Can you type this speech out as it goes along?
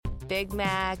Big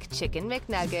Mac, Chicken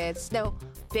McNuggets, no,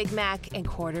 Big Mac and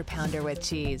Quarter Pounder with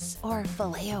cheese, or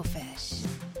Filet-O-Fish.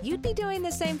 You'd be doing the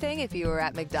same thing if you were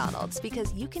at McDonald's,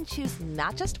 because you can choose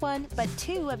not just one, but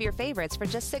two of your favorites for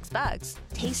just $6.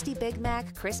 Tasty Big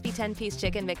Mac, crispy 10-piece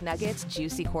Chicken McNuggets,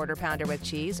 juicy Quarter Pounder with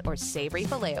cheese, or savory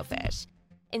Filet-O-Fish.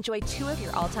 Enjoy two of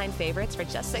your all-time favorites for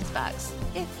just $6,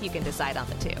 if you can decide on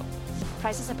the two.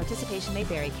 Prices and participation may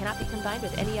vary. Cannot be combined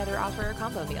with any other offer or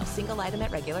combo meal. Single item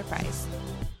at regular price.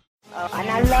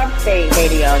 And I love Spate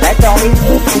Radio. That's the only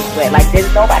thing with. Like, there's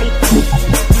nobody.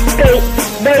 Spate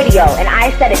Radio. And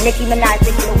I said it. Nicki Minaj,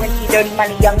 Nicki Lewinsky, Dirty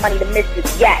Money, Young Money, the Mistress.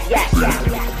 Yeah. Give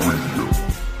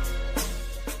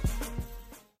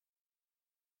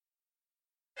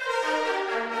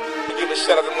a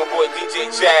shout out to my boy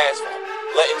DJ Jazz.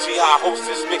 Letting G-High host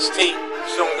this mixtape.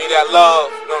 Showing me that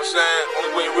love. You know what I'm saying?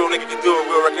 Only way a real nigga can do it.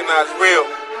 Real recognize real.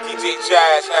 DJ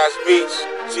Jazz has beats.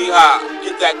 G-High.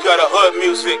 Get that gutter hood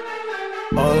music.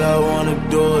 All I wanna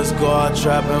do is go out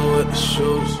trapping with the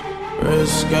shoes.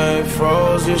 Wrist game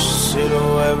froze, you should see the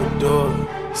way we do it.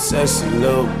 Sexy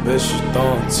little bitch, she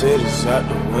throwing titties out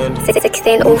the window.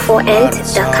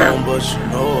 1604end.com. But you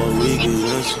know what we get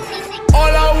into.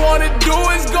 All I wanna do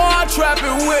is go out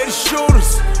trapping with the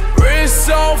shooters. Wrist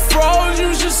on froze,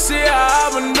 you should see how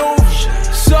I maneuver.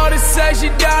 Shorty say she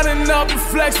down and up and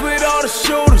flex with all the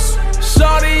shooters.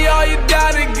 Shorty, all you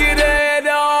down to get ahead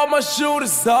of all my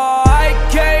shooters. Oh, I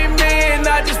came in,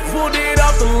 I just pulled it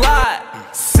off the lot.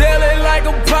 Sailing like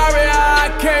a pirate, I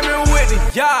came in with the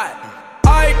yacht.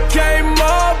 I came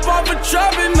up off a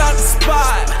trapping out the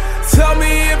spot. Tell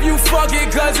me if you fuck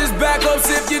it, cause it's backups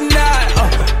if you're not.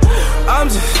 I'm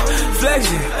just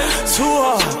flexing too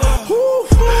hard. Woo.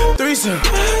 Threesome,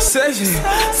 section,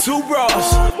 two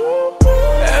bras.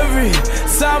 Every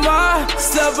time I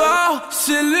step out,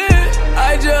 shit lit.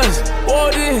 I just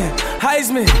walked in,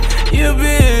 Heisman, you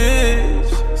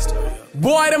bitch.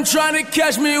 Boy, them trying to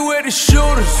catch me with the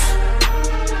shooters.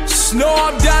 Snow,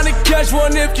 I'm down to catch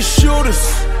one if you shoot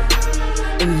us.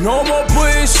 And no more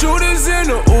putting shooters in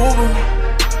the Uber.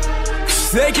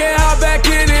 They can't hop back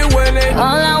in it when they. All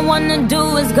I wanna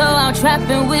do is go out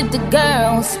trapping with the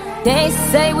girls. They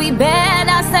say we bad,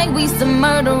 I say we some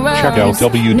murderers. Check out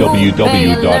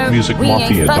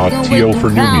www.musicmafia.to for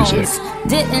new music.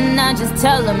 Didn't I just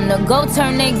tell them to go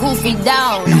turn they goofy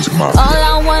down? All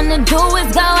I wanna do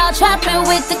is go out trapping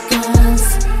with the girls.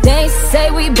 They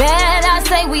say we bad, I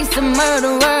say we some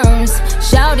murderers.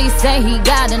 Shouty say he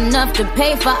got enough to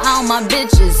pay for all my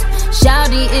bitches.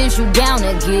 Shouty, is you down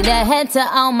to get ahead to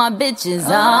all my bitches?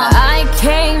 I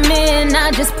came in,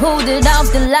 I just pulled it off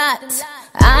the lot.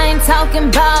 I ain't talking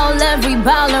ball, every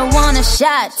baller want a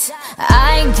shot.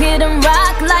 I get 'em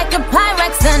rock like a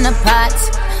Pyrex in a pot.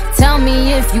 Tell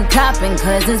me if you copping,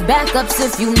 cause it's backups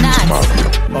if you not.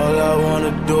 All I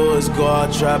wanna do is go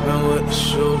out trapping with the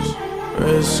shoes.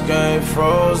 Wrist game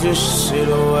froze, you should see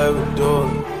the way we do it.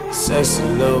 Sexy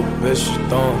little bitch, she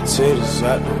throwing titties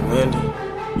out the window.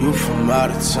 You from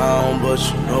out of town, but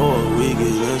you know what we get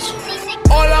into.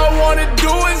 All I wanna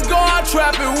do is go out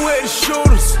trapping with the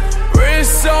shooters.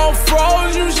 Wrist on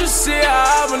froze, you should see how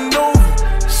I maneuver.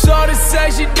 Shorty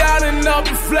say she down and up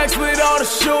and flex with all the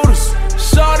shooters.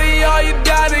 Shorty, all you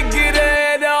down to get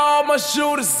ahead of all my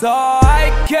shooters. Oh, I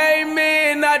came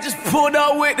in, I just pulled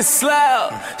up with the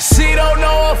slab. She don't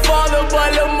know her father,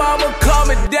 but lil' mama call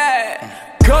me dad.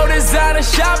 Go designer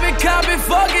shopping, copy,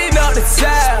 fucking up the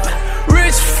tab.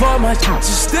 Rich for my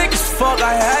just thick as fuck,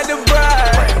 I had to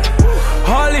brag.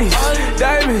 Harleys,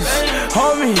 diamonds,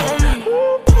 homie.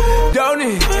 Don't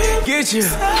it get you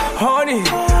horny?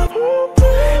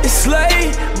 It's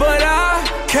late, but I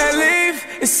can't leave.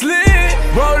 It's lit,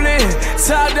 rolling,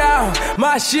 top down,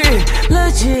 my shit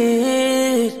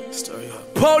legit.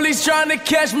 Police trying to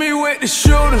catch me with the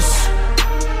shooters.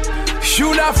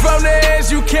 You not from the ends,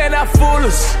 you cannot fool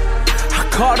us. I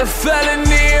caught a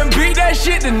felony and beat that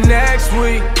shit the next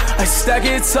week. I stack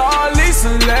it tall, Lisa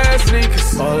Leslie.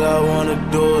 All I wanna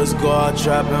do is go out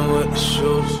trapping with the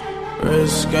shoes.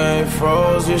 Wrist game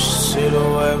froze, you should see the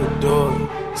way we do it.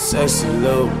 Sexy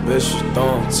little bitch, she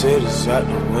throwing titties out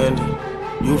the window.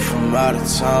 You from out of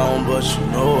town, but you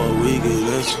know what we get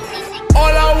into.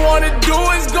 All I wanna do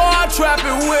is go out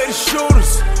trapping with the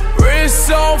shooters. Wrist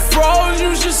on froze,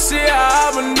 you should see how I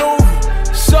maneuver.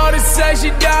 Shorty say she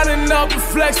down and up and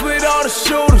flex with all the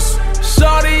shooters.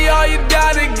 Shorty, all you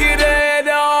down to get ahead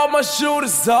of all my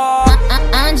shooters.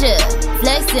 I'm just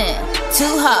flexing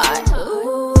too hard.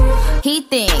 He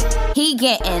think he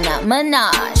getting a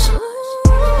Minaj.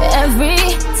 Every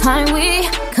time we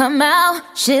come out,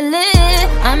 shit lit.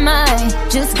 I might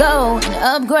just go and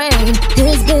upgrade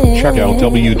this bitch. Check out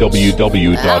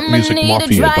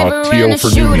www.musicmafia.to for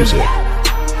new music.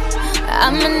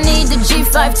 I'ma need the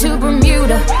G5 to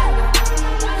Bermuda.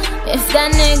 If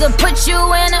that nigga put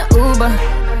you in an Uber,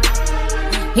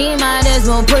 he might as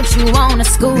well put you on a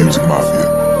scooter. Music Mafia.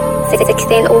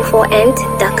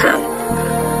 1604end.com.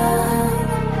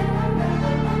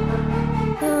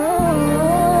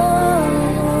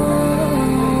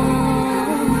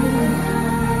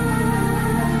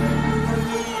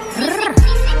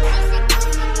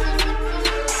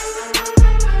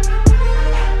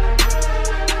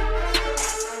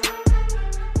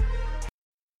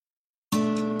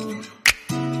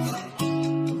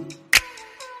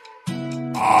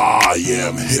 I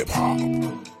am hip hop.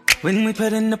 When we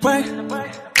put in the work,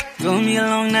 gonna be a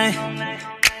long night.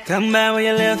 Come by where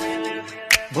you live,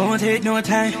 won't take no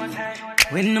time.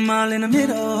 When I'm all in the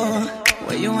middle,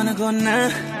 where you wanna go now?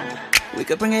 We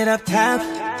could bring it up top.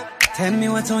 Tell me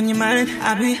what's on your mind.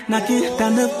 I be knocking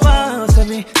down the walls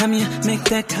every time you make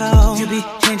that call. You be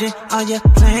changing all your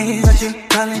plans, but you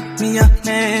calling me a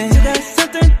man. You got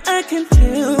something I can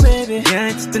feel, baby. Yeah,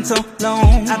 it's been so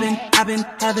long. I've been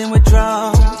having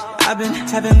withdrawals. I've been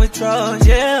having withdrawals,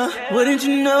 yeah. Wouldn't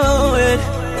you know it?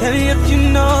 Tell me if you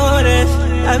notice.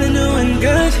 I've been doing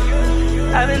good.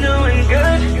 I've been doing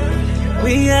good.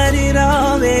 We got it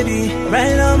all, baby.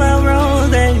 Right on my road,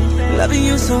 baby. Loving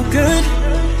you so good.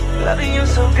 Loving you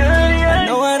so good, yeah. I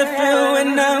know how to feel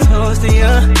when I'm close to you.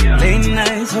 Late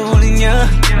nights holding you.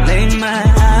 Lay my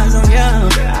eyes on you.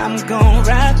 I'm gon'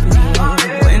 ride with you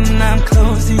when I'm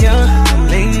close to you.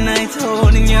 Late nights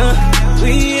holding you.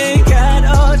 We ain't got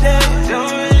all day.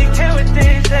 Don't really care what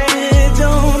they say. It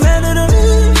don't matter to me.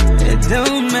 It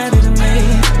don't matter to me.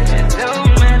 It don't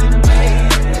matter to me.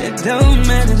 It don't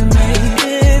matter to me.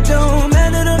 It don't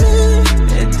matter to me.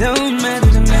 It don't matter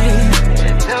to me.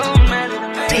 It don't matter to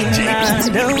me.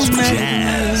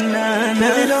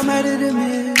 It don't matter to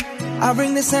me. I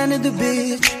bring the sand to the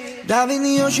beach. Dive in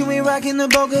the ocean, we rockin' the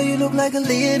boat, girl, you look like a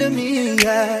leader to me,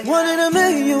 yeah. One in a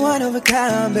million, you one of a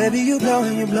kind, baby, you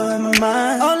blowin' my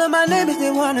mind. All of my neighbors,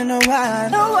 they wanna know why.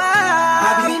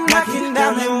 I be knocking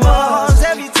down them walls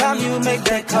every time you make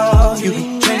that call. You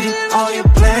be changing all your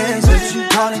plans, but you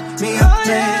calling me a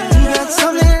man. You got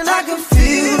something I can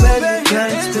feel, baby,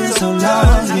 girl, it's been so long,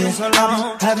 yeah.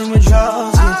 I've been having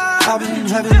withdrawals, yeah. I've been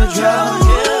having withdrawals,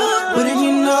 yeah. Wouldn't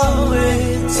you know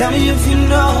it? Tell me if you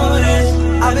notice.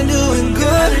 I've been doing good.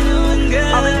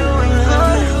 I've been doing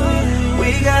good.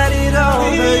 We got it all,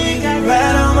 baby.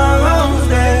 Right on my road,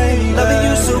 baby. Loving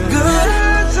you so good.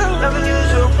 Loving you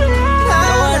so good. I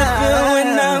know how to feel when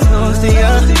I'm close to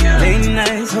you. Late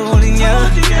nights holding you.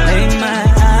 Lay my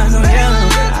eyes on you.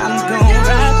 I'm gon'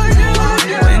 ride with you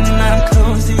when I'm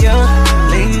close to you.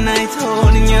 Late nights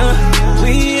holding you.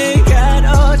 We ain't got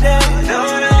all day.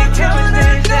 Don't really care what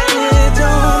they say. It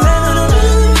don't matter to me.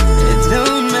 It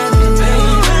don't matter to me.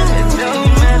 It don't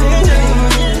matter to me.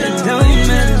 It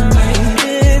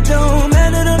don't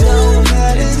matter to me. It don't matter to me.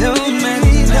 It don't matter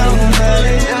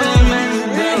to me.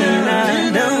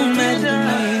 It don't matter to me.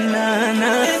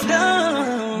 It don't matter to me.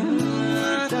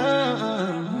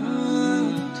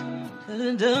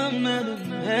 It don't matter to me.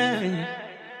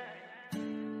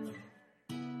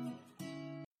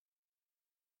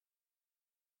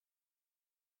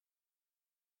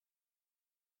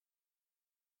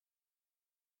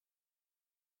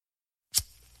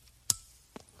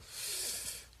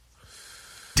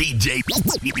 DJ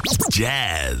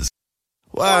Jazz.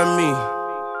 Why me?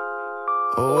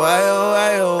 Oh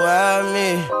why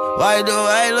me? Why do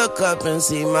I look up and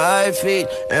see my feet?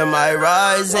 Am I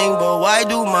rising? But why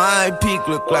do my peak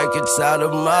look like it's out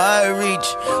of my reach?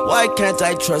 Why can't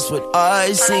I trust what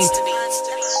I see?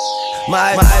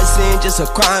 My scene, just a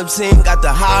crime scene. Got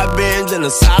the high bins and the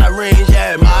sirens.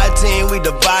 Yeah, my team, we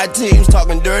divide teams.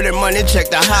 Talking dirty money, check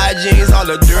the hygienes. All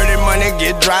the dirty money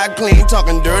get dry clean.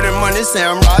 Talking dirty money,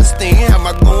 Sam Rothstein. Have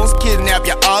my goons kidnap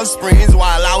your offsprings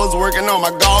while I was working on my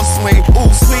golf swing.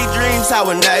 Ooh, sweet dreams, how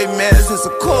a nightmares. It's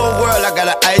a cool world, I got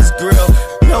an ice grill.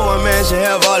 No one man should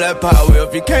have all that power.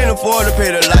 If you can't afford to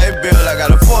pay the light bill, I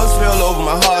got a force field over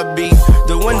my heartbeat.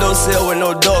 The windowsill with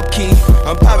no door key.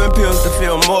 I'm popping pills to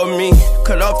feel more me.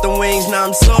 Cut off the wings, now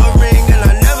I'm soaring. And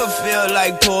I never feel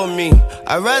like poor me.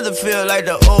 I'd rather feel like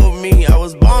the old me. I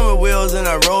was born with wheels and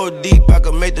I rode deep. I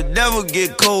could make the devil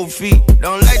get cold feet.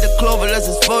 Don't like the clover unless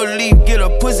it's full leaf. Get a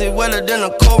pussy wetter than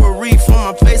a coral reef.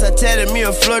 On my face I tatted me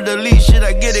a fleur-de-lis. Should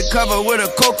I get it covered with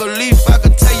a coca leaf? I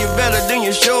could tell you better than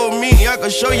you showed me. I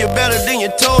could show you better than you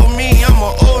told me. I'm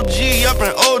an OG up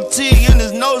in OT and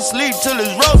there's no sleep till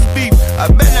it's roast beef. I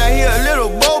bet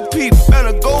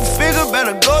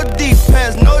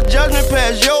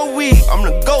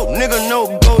nigga, no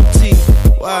goatee.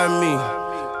 Why me?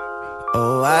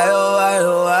 Oh,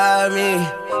 why me?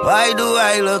 Why do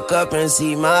I look up and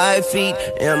see my feet?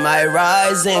 Am I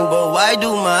rising? But why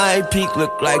do my peak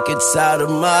look like it's out of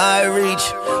my reach?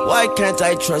 Why can't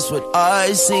I trust what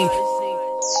I see?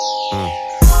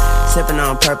 Sipping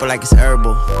on purple like it's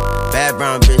herbal. Bad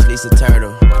brown bitch, Lisa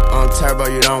Turtle. On turbo,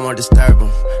 you don't want to disturb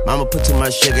them. Mama put too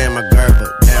much sugar in my Gerber.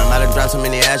 Damn, I done dropped so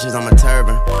many ashes on my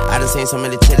turban. I done seen so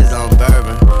many titties on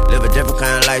bourbon. Live a different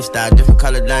kind of lifestyle, different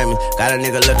color diamonds. Got a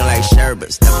nigga looking like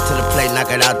sherbet. Step up to the plate,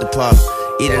 knock it out the park.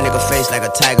 Eat a nigga face like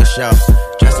a tiger shark.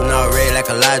 Dressing all red like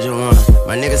Elijah one.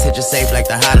 My niggas hit you safe like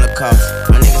the Holocaust.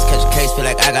 My niggas catch a case, feel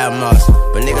like I got moss.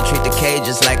 But nigga treat the cage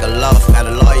just like a loft. Got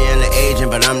a lawyer and an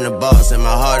agent, but I'm the boss. And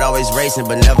my heart always racing,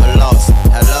 but never lost.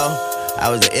 Hello? I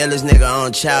was the illest nigga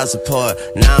on child support.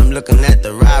 Now I'm looking at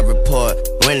the ride report.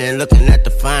 Winning, looking at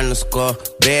the final score.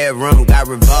 Bedroom got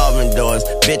revolving doors.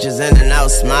 Bitches in and out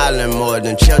smiling more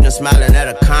than children smiling at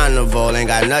a carnival. Ain't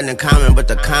got nothing in common but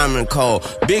the common cold.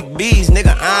 Big B's,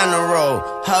 nigga, on the road.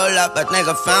 Hold up, I think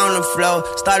I found the flow.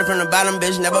 Started from the bottom,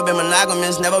 bitch, never been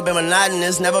monogamous. Never been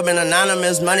monotonous, never been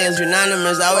anonymous. Money is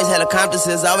unanimous, always had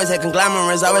accomplices. Always had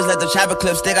conglomerates, always let the chopper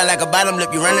clip stick out like a bottom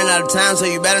lip. You running out of time, so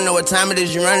you better know what time it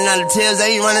is. You running out of tears,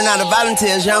 ain't running out of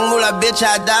volunteers. Young moolah, bitch,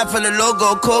 I died for the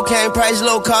logo. Cocaine price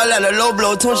low, call out a low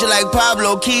blow. Tunchi like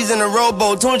Pablo, keys in a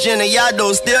rowboat. Tunchi in a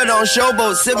yado, still don't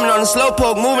showboat. Sipping on the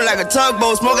slowpoke, moving like a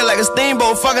tugboat. Smoking like a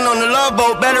steamboat, fucking on the love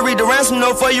boat. Better read the ransom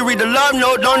note before you read the love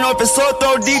note. Don't know if it's so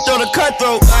throw deep, throw the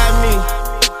cutthroat. Why me?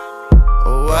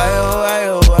 Oh,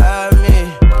 why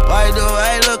me? Why do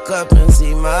I look up and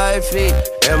see my feet?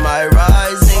 Am I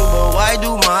rising? But why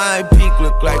do my peak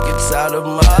look like it's out of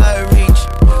my reach?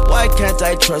 Why can't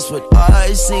I trust what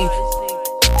I see?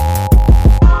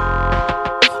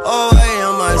 Oh, why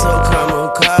am I so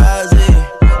kamikaze?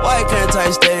 Why can't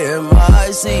I stay in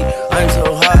my seat? I'm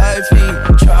so high feet,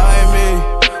 try me.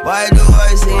 Why do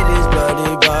I see these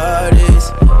bloody bodies?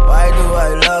 Why do I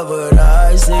love what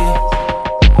I see?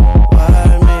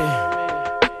 Why me?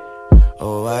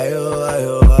 Oh, why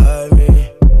me?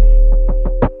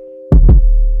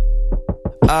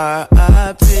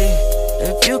 R.I.P.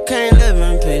 If you can't live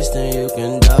in peace, then you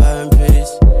can die in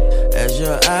peace. As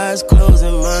your eyes close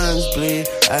and minds bleed,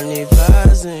 I need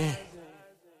Vaseline.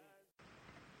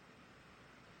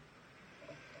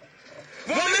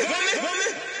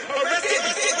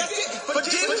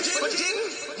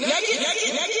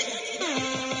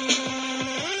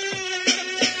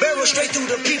 Straight through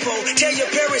the people, tell your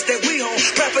parents that we own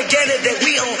propaganda that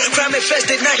we own. Crime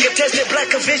infested, not contested, black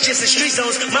conventions and street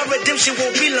zones. My redemption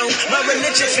won't be long. My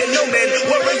religion fear no man.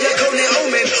 Warrior, golden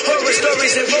omen, horror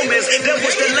stories and romance.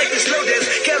 Devils that like the slow dance.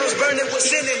 Kettles burning with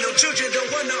sinning. No children don't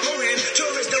want to own him.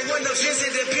 Tourists don't want to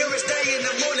visit. And purists die in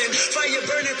the morning. Fire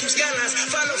burning through skylines.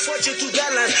 Follow fortune through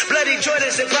guidelines. Bloody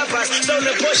Jordans and Papas.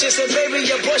 Stolen Porsches and baby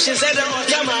abortions at the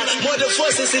Otama. More than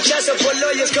forces and child support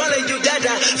lawyers calling you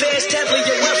dada. Fans tapping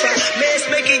your Wi-Fi. Man's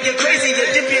making you crazy, you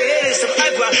dip your head in some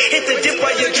agua. Hit the dip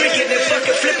while you're drinking and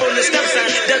fucking flip on the stop sign.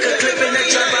 Duck a clip in the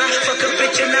chopper, fuck a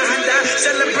bitch in a Honda.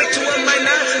 Celebrate to a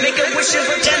minor, make a wish in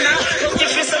vagina. Poke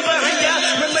your fist up behind ya,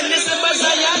 reminiscing by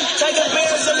Zion. Tiger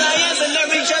bears and lions and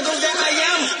every jungle that I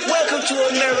am. Welcome to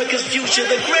America's future,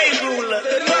 the great ruler.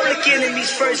 Public enemy's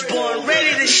firstborn,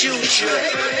 ready to shoot you.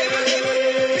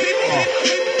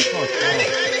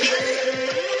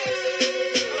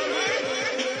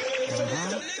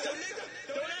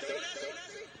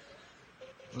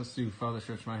 Let's do Father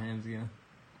Stretch My Hands again.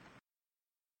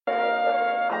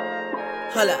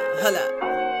 Holla.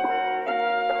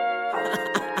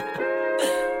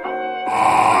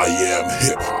 I am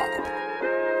hip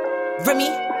hop. Remy,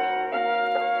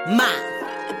 Ma.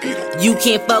 You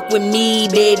can't fuck with me,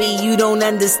 baby, you don't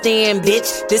understand,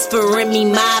 bitch. This for Remy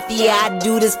Mafia, I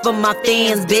do this for my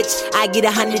fans, bitch. I get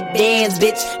 100 bands,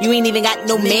 bitch. You ain't even got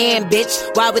no man,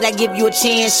 bitch. Why would I give you a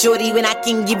chance, shorty, when I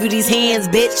can give you these hands,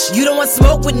 bitch? You don't want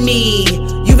smoke with me,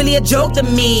 you really a joke to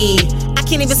me. I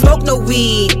can't even smoke no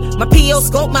weed, my P.O.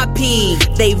 scope my P.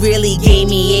 They really gave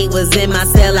me 8, was in my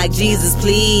cell like Jesus,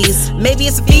 please. Maybe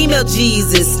it's a female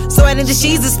Jesus, so I into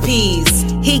Jesus' peace.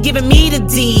 He giving me the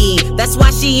D, that's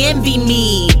why she envy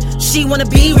me. She wanna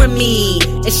be with me,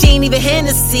 and she ain't even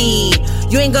Hennessy.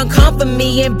 You ain't gonna come for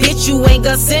me, and bitch, you ain't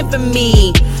gonna send for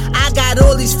me. I got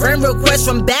all these friend requests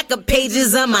from backup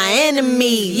pages of my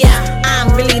enemy. Yeah,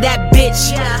 I'm really that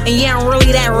bitch, and yeah, I'm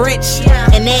really that rich.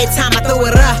 And every time I throw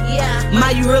it up,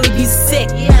 might you really be sick?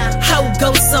 How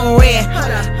go somewhere?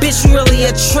 Bitch, you really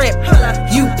a trip.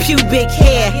 You pubic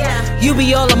hair, you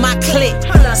be all of my clique.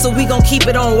 So we gon' keep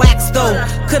it on wax though.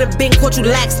 Could've been caught you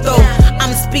lax though.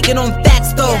 I'm speaking on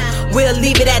facts though. We'll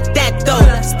leave it at that though.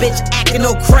 This bitch acting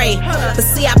no cray, but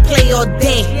see I play all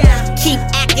day. Keep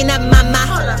acting up my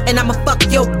mouth, and I'ma fuck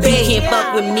your bitch. You can't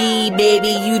fuck with me, baby.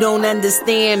 You don't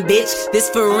understand, bitch. This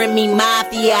for Remy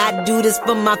Mafia. I do this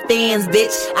for my fans,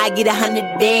 bitch. I get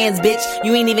 100 bands, bitch.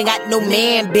 You ain't even got no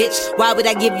man, bitch. Why would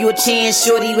I give you a chance,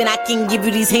 shorty, when I can give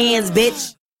you these hands,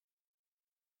 bitch?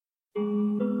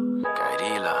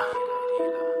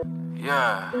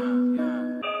 Yeah.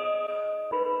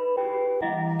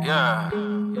 Yeah.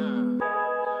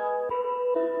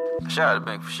 Shout out to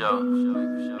Bank for sure.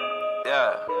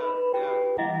 Yeah.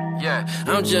 Yeah,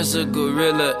 I'm just a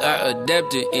gorilla, I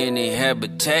adapt to any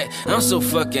habitat. I'm so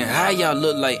fucking high, y'all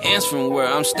look like ants from where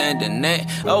I'm standing at.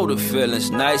 Oh, the feeling's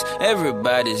nice,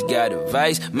 everybody's got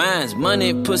advice. Mine's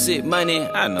money, pussy, money,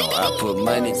 I know I put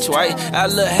money twice. I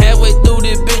look halfway through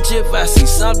this bitch if I see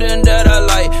something that I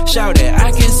like. Shout it,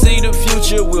 I can see the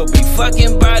future, we'll be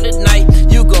fucking by the night.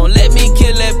 You gon' let me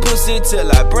kill that pussy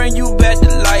till I bring you back to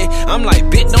life. I'm like,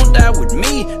 bitch, don't die with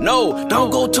me, no,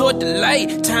 don't go toward the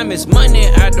light. Time is money,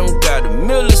 I don't got a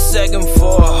millisecond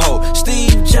for a hoe.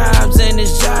 Steve Jobs and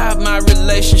his job, my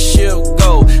relationship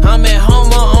go. I'm at home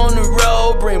or on the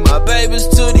road, bring my babies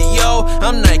to the yo.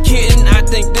 I'm not kidding, I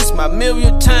think this my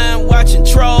millionth time watching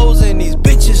trolls. And these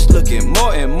bitches looking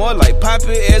more and more like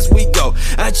Poppy as we go.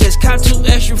 I just caught 2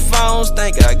 extra phones,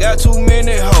 think I got too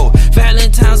many hoes.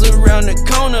 Valentine's around the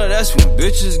corner, that's when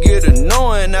bitches get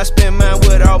annoying. I spend mine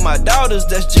with all my daughters,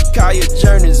 that's Jakaya,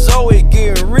 Journey, Zoe.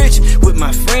 Getting rich with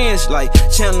my friends like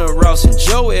Chandler, Ross, and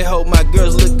Joey. Hope my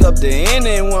girls look up to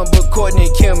anyone but Courtney,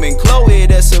 Kim, and Chloe.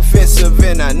 That's offensive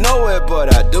and I know it,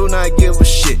 but I do not give a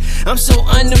shit. I'm so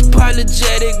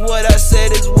unapologetic, what I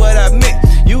said is what I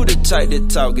meant. You the type that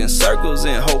talk in circles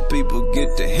and hope people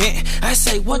get the hint. I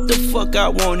say what the fuck I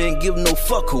want and give no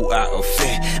fuck who I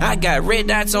offend. I got red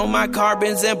dots on my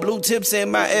carbons and blue tips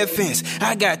in my FNs.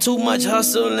 I got too much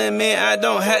hustle in me, I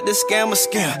don't have to scam a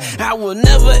scam. I will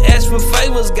never ask for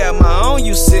favors, got my own,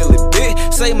 you silly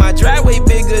bitch. Say my driveway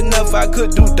big enough, I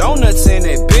could do donuts in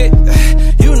it,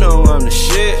 bitch. You know I'm the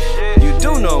shit, you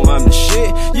do know I'm the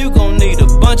shit. You gon' need a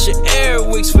bunch of air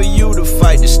wicks for you to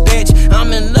fight the stench.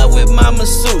 I'm in love with my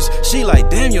masseuse, she like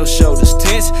damn your shoulders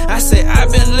tense. I say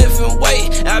I've been lifting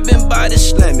weight, I've been body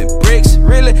slamming bricks.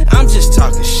 Really, I'm just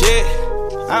talking shit,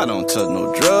 I don't touch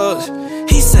no drugs.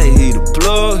 He say he the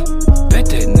plug, bet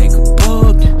that nigga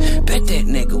bugged. Bet that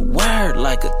nigga wired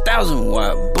like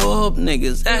 1,000-watt bulb.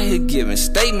 Niggas out here giving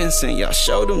statements and y'all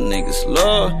show them niggas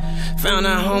love. Found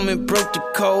out homie broke the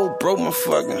code, broke my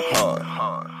fucking heart.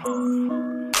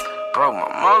 Broke my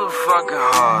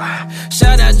motherfucking heart.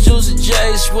 Shout out Juicy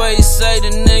J, swear you say the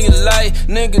nigga like.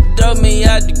 Nigga dug me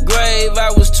out the grave,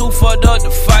 I was too fucked up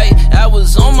to fight. I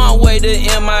was on my way to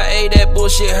MIA, that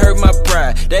bullshit hurt my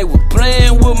pride. They were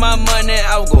playing with my money,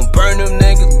 I was gon' burn them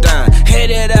niggas down.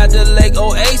 Headed out to Lake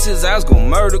Oasis, I was gon'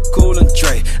 murder Cool and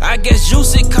Dre. I guess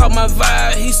Juicy caught my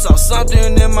vibe, he saw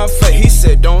something in my face. He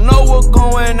said, don't know what's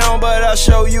going on, but I'll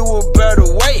show you a better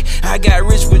way. I got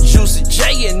rich with Juicy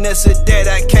J, and that's a debt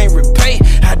I can't repay.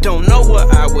 I don't know where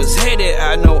I was headed,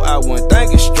 I know I wasn't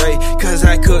thinking straight. Cause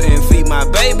I couldn't feed my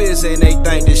babies, and they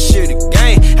think this shit a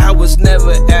game. I was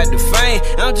never at the fame,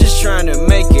 I'm just trying to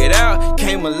make it out.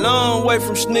 Came a long way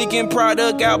from sneaking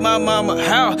product out my mama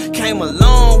house. Came a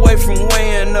long way from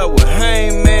weighing up with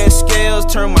hangman scales.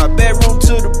 Turned my bedroom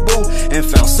to the booth and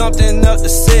found something up to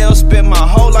sell. Spent my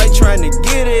whole life trying to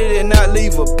get it and not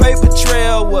leave a paper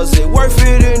trail. Was it worth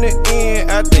it in the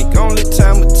end? I think only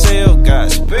time will tell.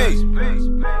 Godspeed.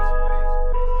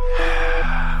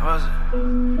 Was it?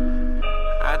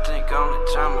 I think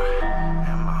only time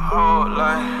in my whole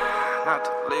life not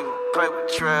to leave a paper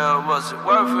trail. Was it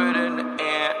worth it in the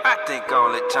end? I think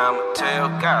only time will tell.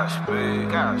 Godspeed,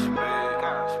 Godspeed,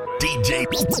 Godspeed. DJ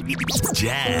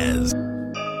Jazz.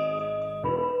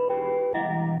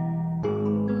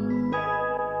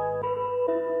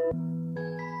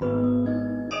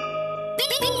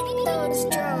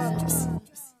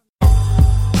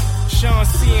 Sean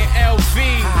C and LV.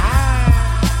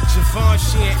 Javon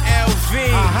C and LV.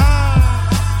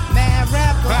 Mad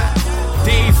rapper.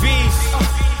 Davies.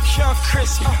 Young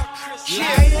Chris.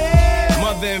 Yeah.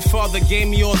 Mother and father gave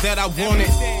me all that I wanted.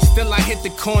 Still I hit the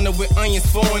corner with onions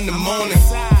 4 in the morning.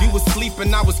 You was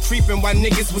sleeping, I was creeping while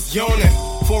niggas was yawning.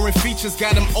 Foreign features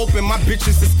got them open, my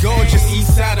bitches is gorgeous.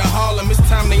 East side of Harlem, it's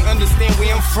time they understand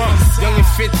where I'm from. Young and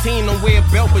 15, don't wear a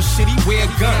belt, but shit, he wear a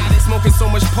gun. Smoking so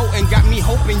much potent, got me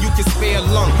hoping you can spare a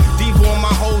lung. Diva on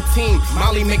my whole team,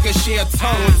 Molly make her share a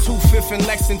tongue. 25th and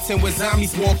Lexington with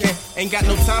zombies walking. Ain't got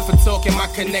no time for talking, my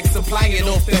connect supply it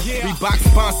off the Reebok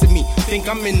sponsored me. Think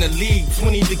I'm in the league,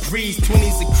 20 degrees,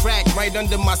 20's a crack right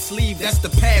under my sleeve, that's the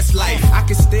past life. I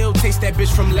can still taste that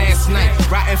bitch from last night.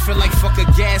 Rotten feel like fuck a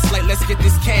gaslight, let's get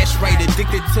this cash right.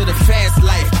 Addicted to the fast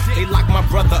life, they lock my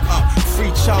brother up. Free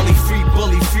Charlie, free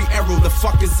Bully, free Arrow, the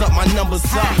fuck is up, my number's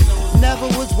up. Never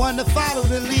was one to follow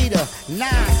the leader. Nah,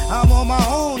 I'm on my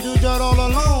own, do dirt all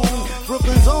alone.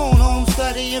 Brooklyn's own, home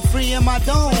studying free in my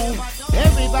dome.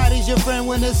 Everybody's your friend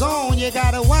when it's on, you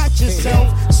gotta watch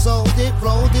yourself. Sold it,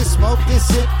 rolled it, smoked it,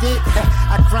 sipped it.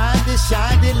 I crimed it,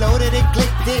 shined it, loaded it,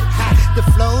 clicked it. The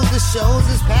flows, the shows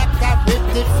is packed, I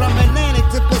ripped it. From Atlantic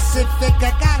to Pacific,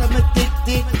 I got them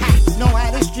addicted. Know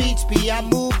how the streets be, I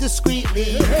move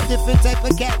discreetly. Different type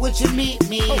of cat when you meet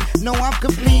me. Know I'm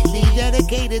completely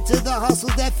dedicated to the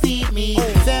hustle that feed me.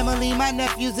 Family, my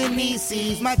nephews and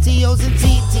nieces, my T.O.s and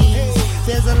T.T.s.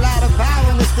 There's a lot of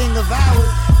power in this thing of ours.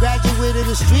 Graduated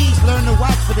the streets, learn to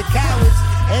watch for the cowards.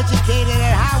 Educated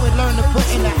at Howard, learn to put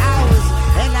in the hours.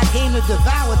 And I came to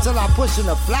devour till I pushing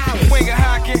the flowers. Winger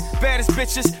hocking, baddest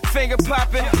bitches, finger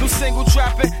popping, new single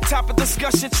dropping, top of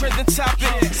discussion, trending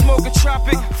topic. Smoking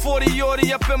tropic,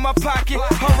 40-40 up in my pocket.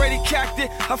 Already cocked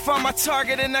it, I find my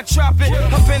target and I drop it.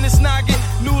 Up in this noggin,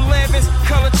 new lemons,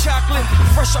 color chocolate.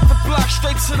 Fresh off the block,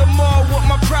 straight to the mall with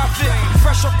my profit.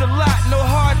 Fresh off the lot, no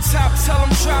hard top, tell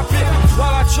them drop it.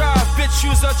 While I drive, bitch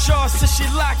use her jaws till she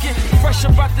lock it. Fresh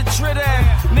about the drit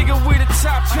ass, nigga we the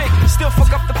top pick. Still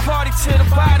fuck up the party till the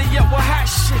body up with hot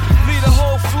shit. Leave the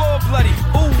whole floor bloody,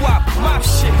 ooh wop, mop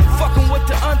shit. Fucking with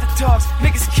the underdogs,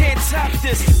 niggas can't top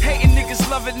this. Hating niggas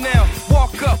love it now.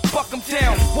 Walk up, buck them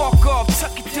down, walk off,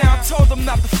 tuck it down. Told them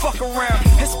not to fuck around.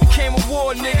 This became a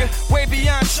war, nigga, way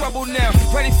beyond trouble now.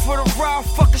 Ready for the ride,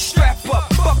 fucking strap up,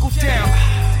 buckle down.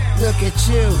 Look at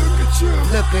you,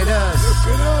 look at us.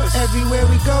 Everywhere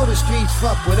we go, the streets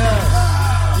fuck with us.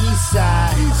 East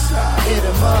side, hit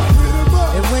 'em up.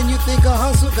 And when you think of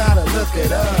hustle, gotta look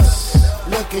at us.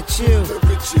 Look at you,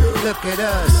 look at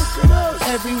us.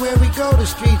 Everywhere we go, the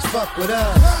streets fuck with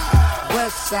us.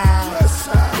 West side,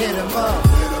 hit 'em up.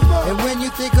 And when you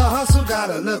think of hustle,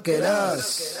 gotta look at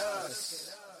us.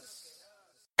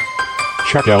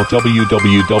 Check out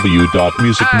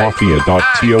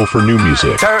www.musicmafia.to for new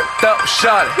music. Turned up,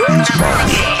 shot it. Music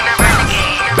Mafia.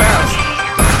 Bounce,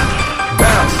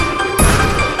 bounce,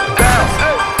 bounce.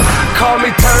 Call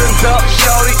me turned up,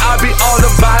 shorty. I be all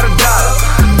about a dollar.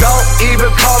 Don't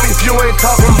even call me if you ain't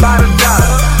talking about a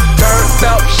dollar.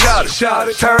 Turned up, shot it. Turned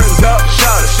up,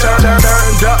 shot it. Turned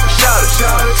up, shot it.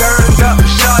 Turned up,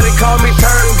 shorty. Call me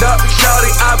turned up,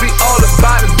 shorty. I be all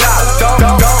about a dollar.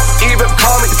 Don't even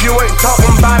call me if you ain't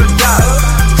talking about a dollar.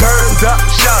 Turned up,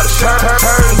 shot it.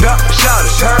 Turned up, shot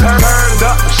it. Turned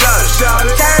up, shot it. Turned up, shot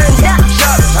it.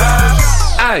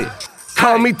 Ay,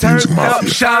 call me turned up,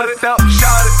 shot it.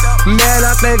 Man,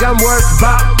 I think I'm worth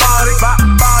about it.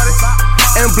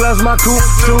 And plus my coupe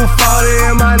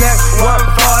 240 in my neck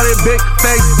 140, big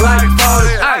face like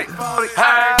 40. Ay,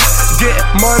 get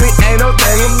money, ain't no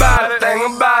thing about it.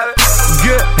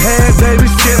 Good head, baby,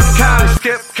 skip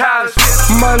college.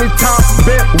 Money talk,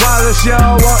 big wallets,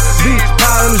 y'all want these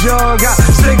problems, y'all got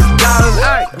 $6.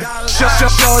 Ay,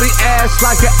 shorty ass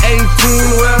like an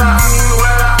 18-wheeler.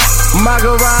 My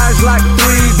garage like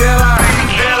 3 dealer.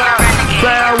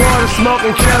 Bad water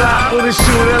smoking killer. With a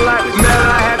shooter like metal.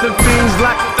 I had the things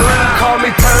like thriller. Call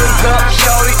me turned up,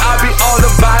 shorty. I be all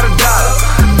about a dollar.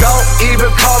 Don't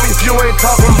even call me if you ain't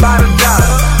talking about a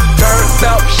dollar. Turned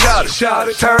up, shot it.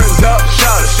 Turned up,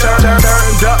 shot it.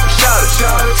 Turned up, shot it.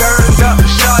 Turned up,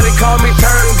 shorty. Call me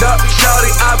turned up,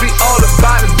 shorty. I be all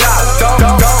about a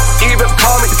dollar. Don't even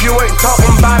call me if you ain't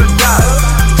talking about a dollar.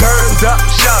 Turned up,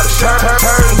 shot it.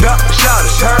 Turned up, shot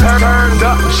it. Turned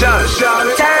up, shot it.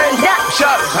 Turned up,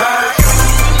 shot it.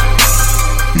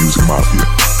 Music Mafia.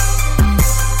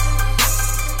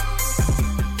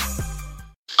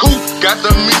 Got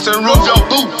the missing roof, your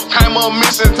boo came up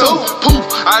missing too. Poof,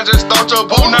 I just thought your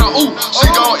boo now ooh, she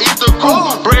gon' eat the crew.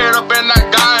 Bread up in that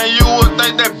guy and you would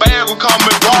think that bag would come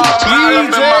and go. Smile up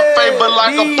in my face, but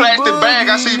like a plastic bag,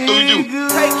 I see through you.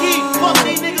 Take key, fuck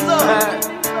these niggas up.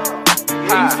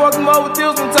 Yeah, you fuck them up with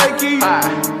this one, take key.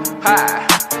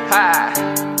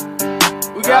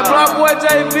 We got Block Boy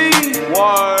JB.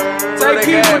 Take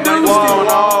key produced it.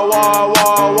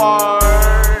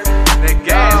 That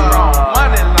gas wrong,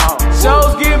 money long.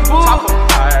 Shows getting booked. Top of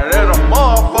fire, that a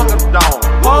motherfucker dog.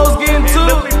 Hoes getting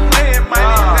took. Playing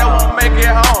money.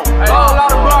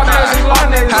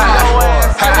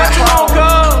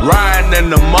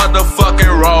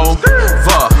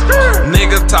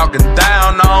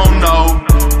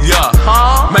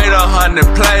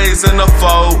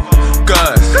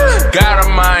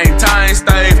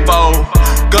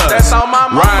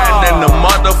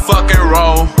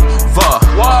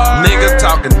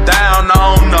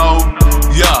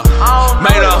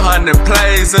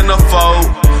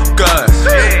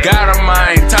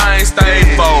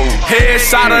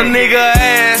 Shot a nigga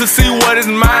ass to see what his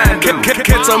mind do.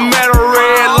 Catch a metal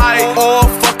red light or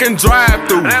fucking drive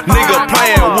through. Nigga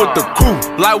playing with the crew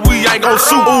like we ain't gon'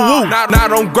 shoot. Ooh, now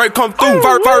them great come through.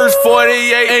 First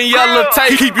 48 and yellow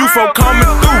tape keep you from coming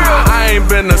through. I ain't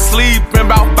been asleep in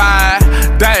about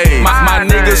 5 days. My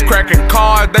niggas cracking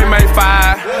cards, they make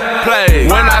 5 plays.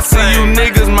 When I see you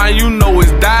niggas, man, you know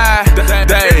it's die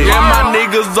day. And my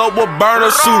niggas up with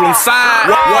burner, shoot them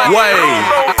sideways.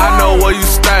 I know where you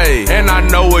stay, and I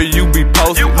know where you be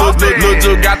posted. Lil'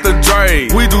 Jill got the Dre.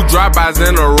 We do drive-bys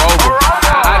in a Rover.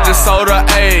 I just sold a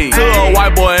A to a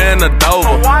white boy in a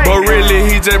Dover, but really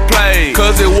he just played,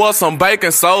 cause it was some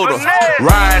baking soda.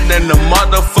 Riding in the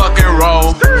motherfucking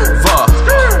Rover.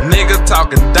 Nigga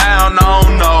talking down, I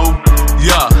don't know.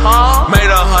 Yeah, made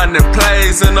 100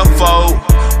 plays in the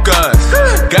focus.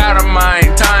 Gotta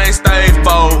maintain, stay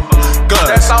focused.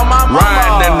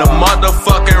 Riding in the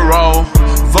motherfucking Rover.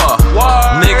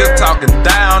 Nigga talking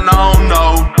down, I don't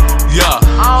know. Yeah,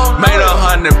 made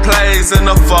 100 plays in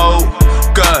the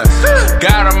focus.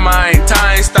 Gotta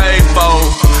maintain, stay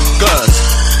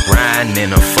focused. Riding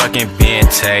in a fucking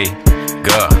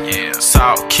Bentayga.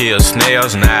 Salt kill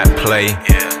snails, not play.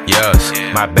 Yes,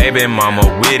 my baby mama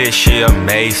with it, she a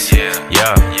mace.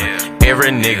 Yeah,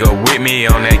 every nigga with me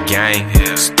on that gang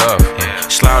stuff.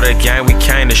 Slaughter gang, we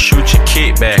came to shoot your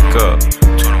kid back up.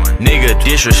 Nigga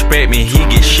disrespect me, he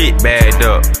get shit bagged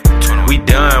up. We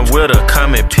done with her,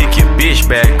 come and pick your bitch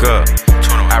back up.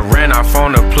 I ran off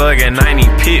on the plug and I ain't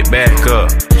even pick back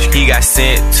up. He got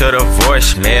sent to the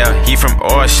voicemail, he from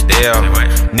Orsdale.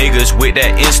 Niggas with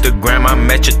that Instagram,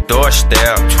 I'm at your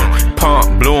doorstep.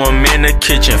 Pump blew him in the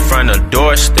kitchen front of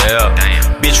doorstep.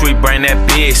 Bitch, we bring that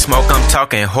big smoke, I'm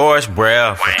talking horse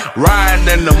breath. Riding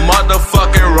in the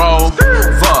motherfucking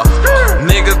Rover.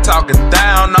 Nigga talking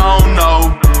down, I don't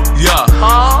know. Yeah,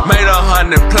 made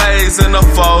 100 plays in the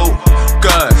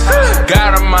focus.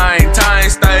 Gotta maintain,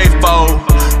 stay focused.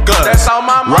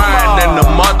 Riding in the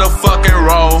motherfucking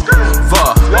Rover.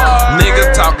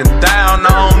 Nigga talking down, I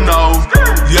don't know.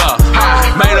 Yeah,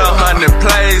 made 100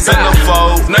 plays in the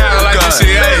focus.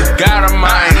 Gotta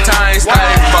maintain,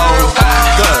 stay focused.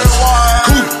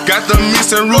 Got the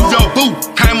missing roof, yo boo.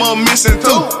 Came up missing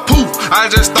too. Poof, I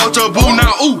just thought your boo.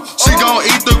 Now ooh, she gon'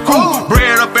 eat the crew.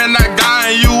 Bread up in that guy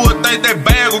and you would think that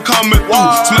bag was coming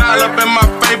through. Smile up in my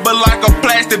face, but like a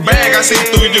plastic bag, I see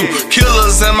through you.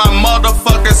 Killers in my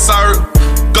motherfucking circle.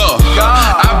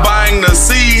 I bang the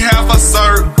C, half a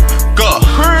circle.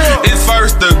 It's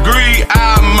first degree,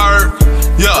 I murk.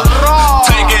 Yeah,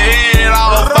 take your head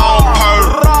off on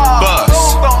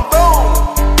purpose.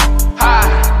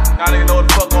 Y'all niggas know what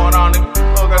the fuck going on, nigga.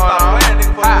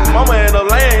 Mama end up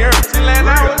laying here. She laying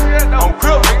down. On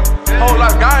crib, nigga. Whole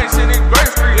lot of guys shit in Great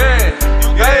Street. You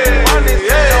got money.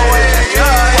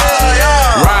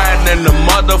 Riding in the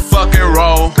motherfucking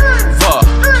Rover.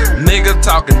 Nigga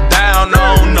talking down, I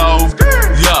don't know.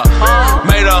 Yeah,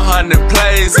 made 100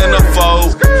 plays in the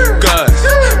focus.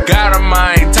 Gotta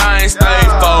maintain, stay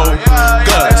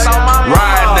focused.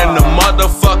 Riding in the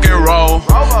motherfucking Rover.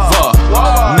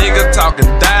 Nigga talking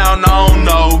down, I don't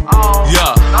know.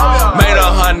 Yeah, made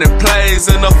 100 plays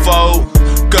in the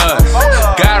focus.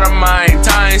 Gotta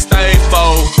maintain, stay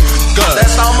focused.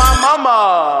 That's on my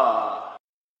mama.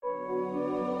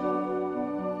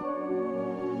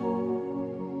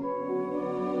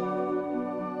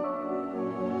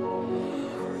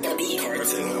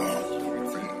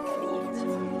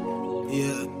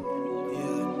 Yeah.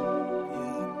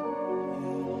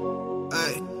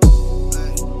 Hey.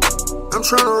 I'm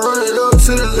tryna run it up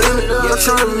to the limit. I'm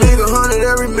tryna make 100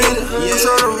 every minute. I'm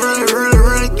tryna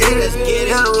really get it.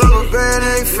 Got a rubber band,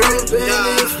 ain't fit.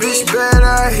 Bitch bad,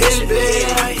 I hit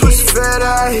it. Pussy fat,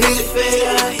 I hit it.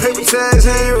 Paper tags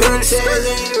ain't rent.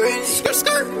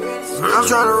 I'm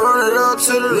tryna run it up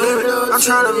to the limit. I'm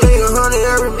tryna make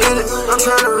 100 every minute. I'm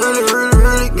tryna really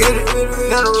get it.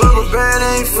 Got a rubber band,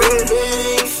 ain't fit.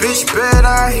 Bitch bad,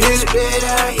 I hit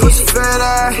it. Pussy fat,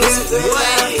 I hit it.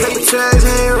 Paper tags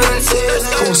ain't rent.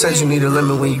 Who says you need a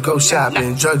limit when you go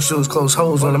shopping? Drug shoes, close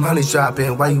holes when them honeys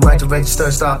dropping. While you at the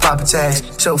register, start popping tags.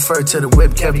 Chauffeur to the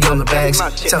whip, carry on the bags.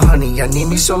 Tell honey I need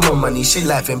me some more money. She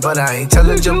laughing, but I ain't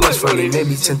telling you what's funny.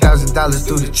 Maybe $10,000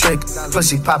 do the trick.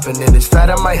 Pussy popping and it's fat,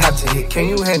 I might have to hit. Can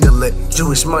you handle it?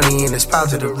 Jewish money and it's piled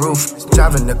to the roof.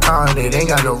 Driving the car and it ain't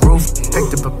got no roof.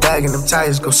 Picked up a bag and them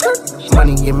tires go skirt.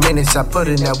 Money in minutes, I put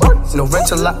in that work. No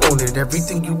rental, I own it.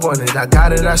 Everything you wanted, I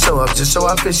got it, I show up. Just so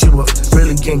I piss you up.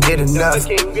 Really can't get enough.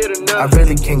 I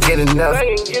really can't get enough.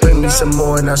 Bring me some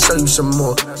more and I'll show you some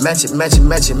more. Match it, match it,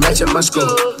 match it, match up my score.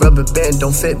 Rubber band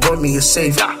don't fit, want me a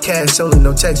safe. Cash only,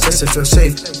 no text, just to feel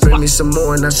safe. Bring me some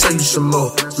more and I'll show you some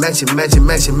more. Match it, match it,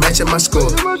 match it, match up my score.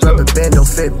 Rubber band don't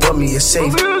fit, want me a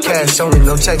safe. Cash only,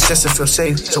 no text, just to feel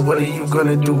safe. So what are you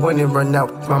gonna do when it run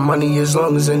out? My money as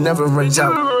long as it never runs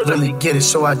out. Really get it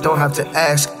so I don't have to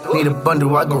ask. Need a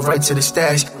bundle, I go right to the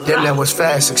stash. Damn, that was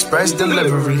fast. Express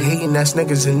delivery. Hating ass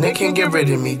niggas and they can't get rid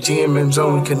of me. GMM's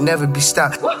only could never be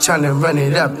stopped. Tryna run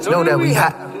it up, know that we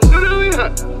hot.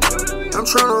 I'm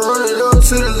tryna run it up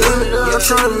to the limit. I'm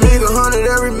tryna make 100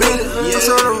 every minute. I'm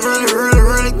tryna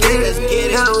really get it.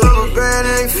 And a rubber band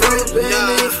ain't fit.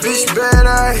 Bitch bad,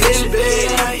 I hit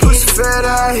it. Pussy fat,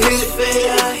 I hit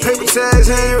it. Paper tags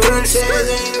ain't rich.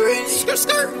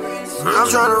 I'm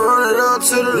tryna run it up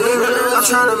to the limit. I'm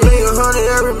tryna make 100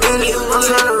 every minute. I'm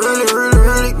tryna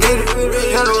really get it.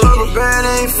 And a rubber band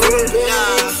ain't fit.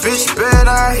 Bitch bad,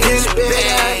 I hit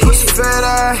it. Pussy fat,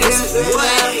 I hit it.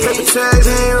 Paper tags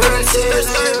ain't rich.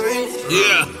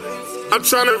 Yeah, I'm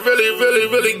tryna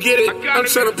really get it. I'm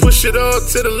tryna push it all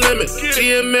to the limit.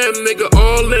 GMM, nigga,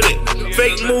 all in it.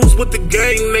 Fake moves with the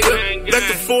gang, nigga. Let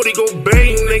the 40 go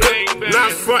bang, nigga.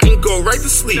 Not front and go right to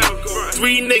sleep.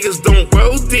 3 niggas don't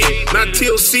roll deep. Not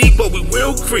TLC, but we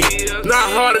will creep.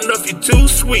 Not hard enough, you too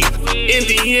sweet. In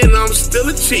the end, I'm still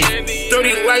a chief.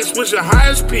 30 likes was your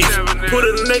highest piece. Put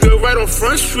a nigga right on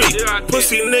Front Street.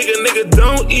 Pussy nigga,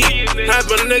 don't eat. Half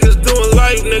my niggas doing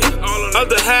life, nigga.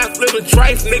 Other half living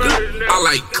trife, nigga. I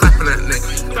like clapping that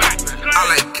nigga. I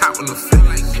like counting the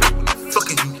figures.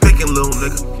 Fucking you thinking, little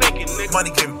nigga.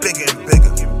 Money getting bigger and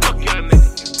bigger.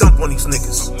 Dump on these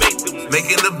niggas.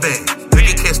 Making the band.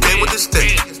 Nigga can't stand with this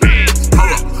thing.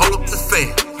 Hold up the fan.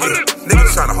 Nigga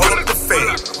try to hold up the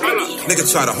fan. Nigga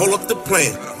try to hold up the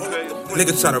plan.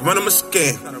 Nigga try to run him a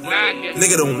scam.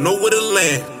 Nigga don't know where to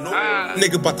land.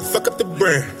 Nigga about to fuck up the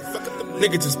brand.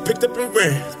 Nigga just picked up and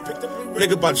ran.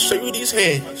 Nigga about to show you these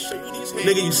hands.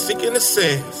 Nigga, you sick in the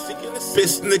sand.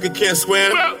 Bitch, nigga can't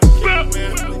swim.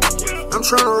 I'm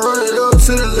tryna run it up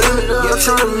to the limit. I'm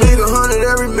tryna make 100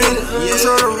 every minute. I'm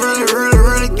tryna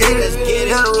really get it.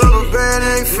 And a rubber band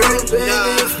ain't fit.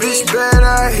 Bitch bad,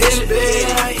 I hit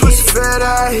it. Pussy fat,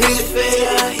 I hit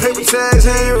it. Paper tags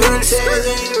ain't rich.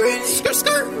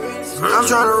 I'm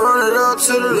tryna run it up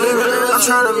to the limit. I'm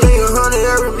tryna make 100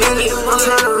 every minute. I'm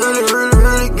tryna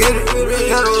really get it.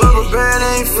 And a rubber band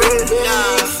ain't fit.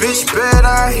 Bitch bad,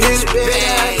 I hit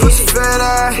it. Pussy fat,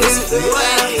 I hit it.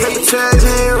 Paper tags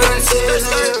ain't rich.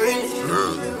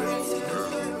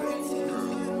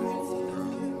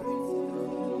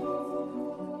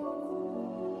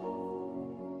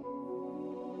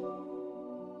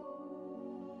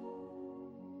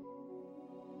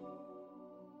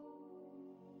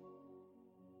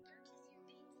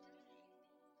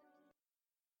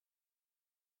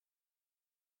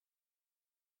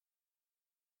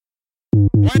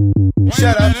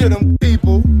 Shout out to them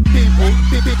people.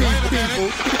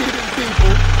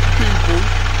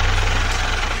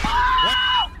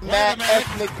 Mad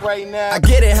ethnic right now. I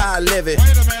get it how I live it.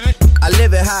 I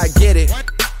live it how I get it.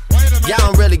 Y'all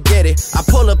don't really get it. I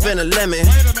pull up in a lemon.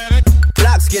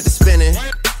 Blocks get to spinning.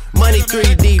 Money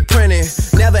 3D printing.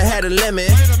 Never had a limit.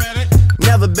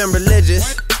 Never been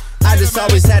religious. I just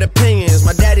always had opinions.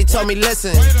 My daddy told me,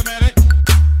 listen,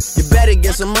 you better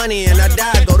get some money and I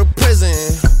die, go to prison.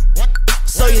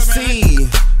 So you see,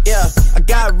 yeah, I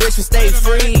got rich and stayed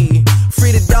free.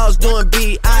 Free the dogs doing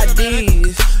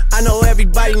BIDs. I know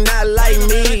everybody not like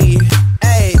me.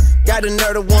 Hey, got a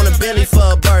nerd to want a Bentley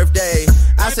for a birthday.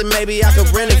 I said maybe I could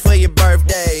rent it for your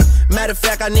birthday. Matter of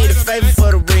fact, I need a favor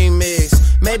for the remix.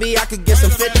 Maybe I could get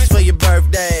some 50s for your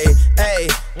birthday. Hey,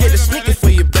 get a sneaker for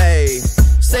your babe.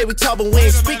 Say we talk, but we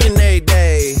ain't speaking every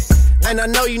day. And I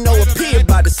know you know what P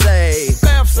about to say.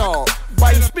 Bath salt,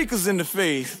 biting speakers in the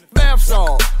face. Bath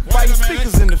salt, biting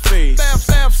speakers in the face.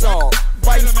 Bath salt,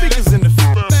 biting speakers in the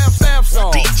face. Bath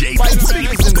salt, DJ biting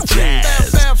speakers in the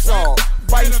face. Bath salt,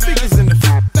 biting speakers in the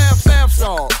face. Bath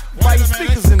salt, biting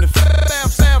speakers in the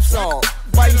face. Bath salt,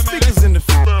 biting speakers in the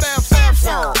face. Bath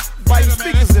salt, biting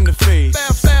speakers in the face.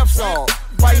 Bath salt,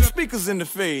 biting speakers in the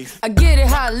face. I get it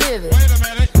how I live it.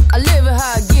 I live it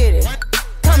how I get it.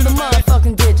 Come to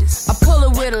motherfucking digits. I pull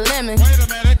it with a lemon.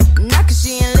 Not cause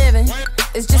she ain't living.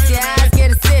 It's just your eyes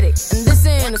get acidic. And this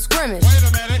ain't a scrimmage.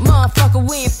 Motherfucker,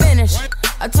 we ain't finished.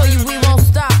 I told you we won't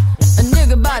stop. A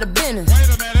nigga by the business.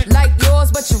 Like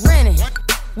yours, but you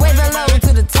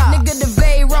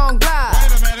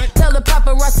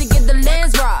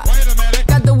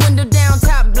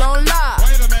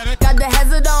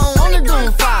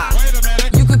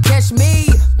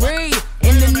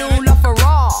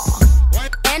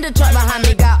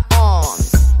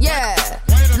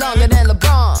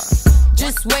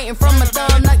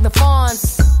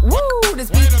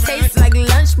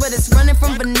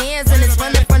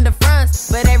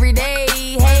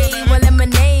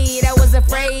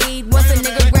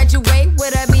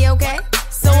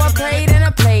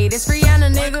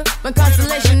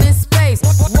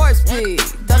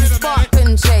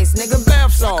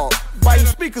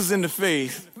speakers in the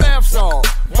face. Bath salt,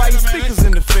 biting speakers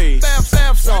in the face.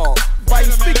 Bath salt,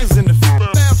 biting speakers in the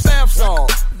face. Bath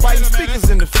salt, biting speakers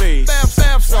in the face.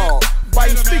 Bath salt,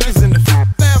 biting speakers in the face.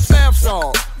 Bath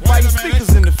salt, biting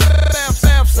speakers in the face.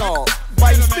 Bath salt,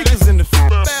 biting speakers in the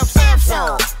face. Bath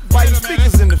salt, biting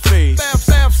speakers in the face.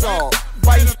 Bath salt,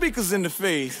 biting speakers in the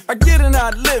face. I get it how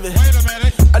I live it.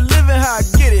 I live it how I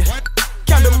get it.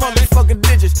 Count the motherfucking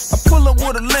digits. I pull up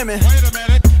with a lemon.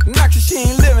 Knock your she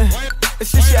ain't living.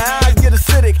 It's just your eyes get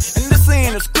acidic. And this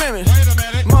ain't a scrimmage.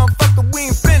 Motherfucker, we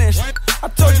ain't finished. I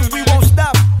told you we won't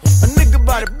stop. A nigga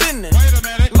by the business.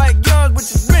 Like yours,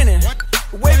 which is renting.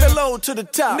 Wave it low to the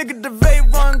top. Nigga, the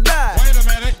vape run die.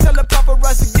 Tell the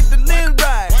paparazzi get the lens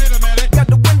right. Got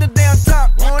the window down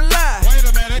top, won't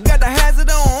lie. Got the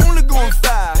hazard on, only going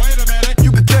 5.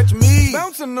 You can catch me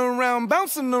bouncing around,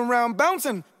 bouncing around,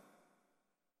 bouncing.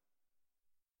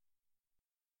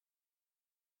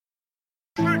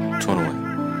 21.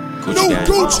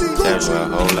 Gucci gang. Savage got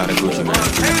a whole lot of Gucci, man.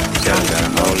 Savage got a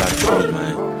whole lot of shooters,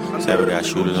 man. Savage got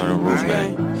shooters on the roof,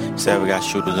 man. Savage got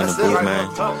shooters in the booth, man.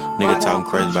 Nigga talking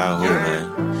crazy about who,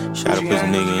 man. Shot a pussy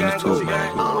nigga in the tooth,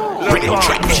 man. Radio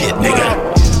track shit,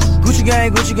 nigga. Gucci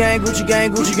gang, Gucci gang, Gucci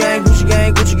gang, Gucci gang, Gucci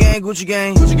gang, Gucci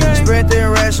gang, Gucci gang. Spread thin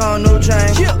racks on new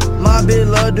chain. My bitch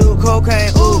love do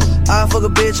cocaine. Ooh, I fuck a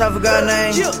bitch, I forgot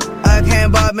name. I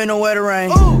can't bob in the weather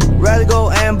rain. Rather go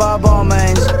and bob all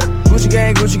mains. Gucci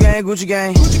gang, Gucci gang, Gucci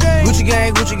gang, Gucci gang, Gucci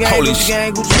gang, Gucci gang, Gucci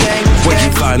gang,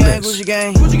 Gucci gang, Gucci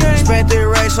gang, Gucci gang. Spent 3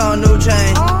 racks on new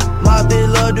chain. My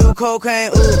bitch love do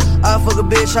cocaine. Ooh, I fuck a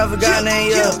bitch, I forgot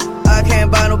name. Yeah, I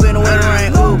can't buy no bin in the weather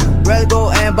rain. Ooh, rather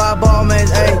go and buy ball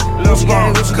mains. Ayy, Gucci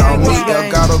gang, Gucci gang, Gucci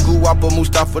gang. Gato Guapa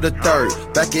Mustafa the third.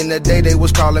 Back in the day, they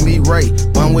was calling me Ray.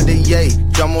 One with the yay,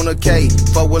 jump on a K.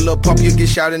 Fuck with Lil Pump, you get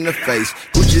shot in the face.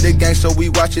 Gucci the gang, so we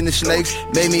watching the snakes.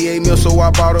 Made me 8 mil, so I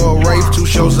bought her a rave. 2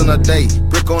 shows in a day.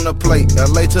 Brick on the plate.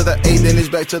 LA to the 8, then it's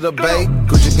back to the Bay.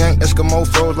 Gucci gang, Eskimo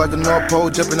froze like the North Pole.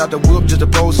 Jumping out the whip just to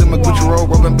pose in my Gucci roll.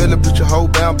 Rubbing Billy, put your hoe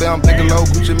bound, Bigelow.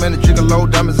 Gucci man, the Gigolo,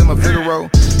 diamonds in my Figaro.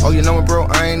 Oh, you know it, bro,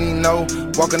 I ain't even know.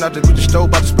 Walking out the Gucci store,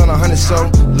 about to spend 100 so.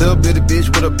 Little bitty bitch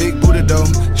with a big booty though.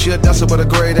 She a dancer but a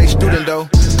grade A student though.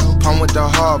 Palm with the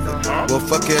Harvard. Well,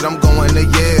 fuck it, I'm going to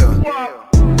Yale.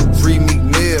 Free Meek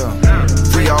Mill.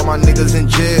 Free all my niggas in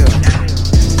jail.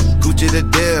 Gucci the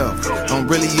death. I'm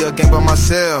really a gang by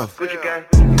myself.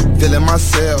 Feeling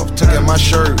myself. Took out my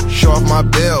shirt. Show off my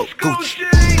belt. Gucci.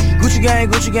 Gucci gang,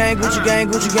 Gucci gang, Gucci gang,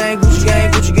 Gucci gang, Gucci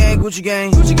gang, Gucci gang, Gucci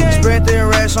gang, Gucci gang. Spread thin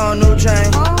racks on new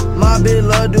chain. My bitch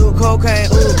love do cocaine.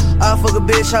 Ooh, I fuck a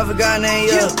bitch, I forgot name.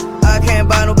 Yeah, I can't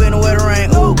buy no bin in the weather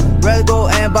rain. Ooh, rather go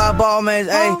and buy ball mains.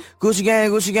 Ayy, Gucci gang,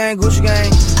 Gucci gang, Gucci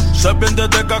gang. Serpientes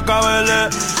de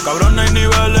cacabeles, cabrones y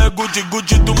niveles. Gucci,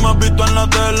 Gucci, tú me has visto en la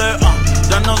tele.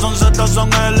 Ya no son Z, son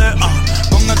L.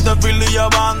 Con este fili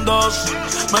y bandos,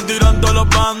 me tiran todos los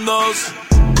bandos.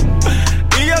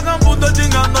 Y ya con puta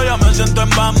chingando, ya me siento en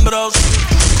Bambros.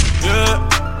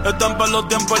 Yeah, están por los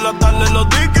tiempos en la tarde los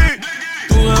tiki.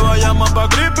 Tu jeva llama pa'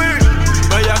 creepy.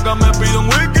 Bella que me pide un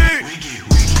wiki.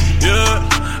 Yeah,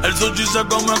 el sushi se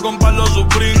come con palo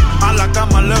Supreme. A la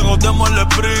cama le jodemos el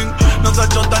sprint. No se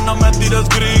chota, no me tires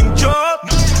screenshot.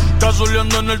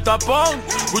 Casuleando en el tapón.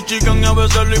 Gucci gang y a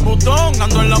veces Louis Vuitton.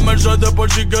 Ando en la Mercedes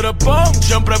por si quieres pon.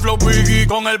 Siempre flow Biggie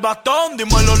con el bastón.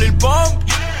 Dímelo Lil Pump.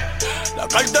 La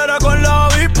cartera con la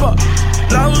avispa.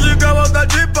 La música bota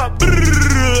chispa.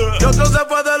 Y otro se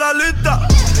fue de la lista.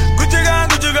 Gucci gang,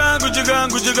 Gucci gang, Gucci gang,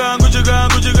 Gucci gang, Gucci gang,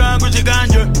 Gucci gang, Gucci gang,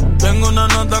 yeah. Tengo una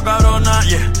nota carona,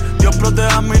 yeah. Dios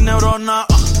proteja mis neuronas.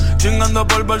 Chingando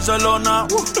por Barcelona.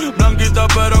 Blanquita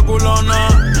pero culona.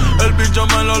 El bicho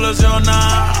me lo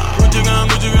lesiona. Gucci gang,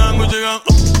 Gucci gang, Gucci gang.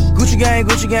 Gucci gang,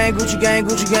 Gucci gang, Gucci gang,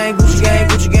 Gucci gang, Gucci gang,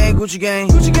 Gucci gang, Gucci gang,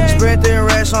 Gucci gang. Spread thin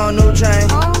racks on new chain.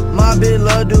 My bitch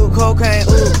love do cocaine.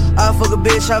 Ooh, I fuck a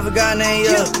bitch, I forgot name.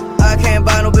 Yeah, I can't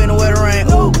buy no bin in the weather rain.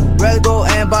 Ooh, rather go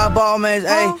and buy ball mains.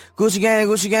 Ayy, Gucci gang,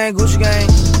 Gucci gang, Gucci gang.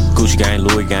 Gucci gang,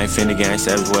 Louis gang, Fendi gang,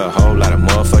 Savage with a whole lot of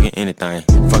motherfucking anything.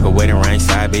 Fuck a wedding ring,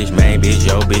 side bitch, main bitch,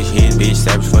 yo bitch, his bitch,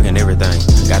 Savage fucking everything.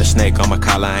 Got a snake on my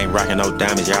collar, I ain't rocking no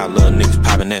diamonds, y'all little niggas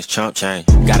popping that chump chain.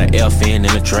 Got an Elfin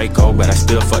and a Draco, but I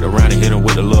still fucked around and hit him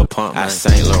with a little pump. I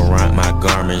Saint Laurent my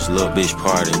garments, little bitch,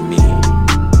 pardon me.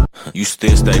 You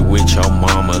still stay with your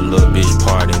mama, little bitch,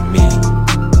 pardon me.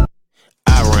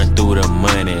 I run through the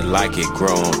money like it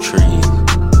grow on trees.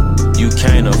 You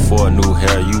can't afford new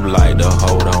hair, you like to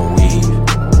hold on weave.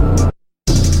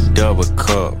 Double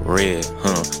cup red,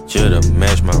 just to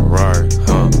match my Rari,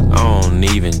 I don't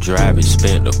even drive it,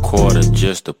 spent a quarter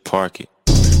just to park it.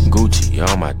 Gucci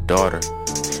on my daughter,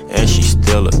 and she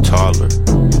still a toddler.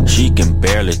 She can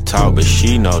barely talk, but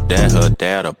she know that her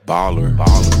dad a baller.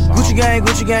 Gucci gang,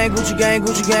 Gucci gang, Gucci gang,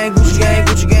 Gucci gang, Gucci gang,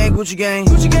 Gucci gang, Gucci gang,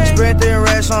 Gucci gang. Spread thin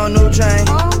racks on new chain.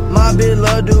 My bitch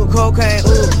love do cocaine.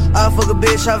 Ooh, I fuck a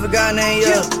bitch, I forgot name.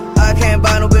 Yeah, I can't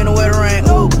buy no bin to wear the rain.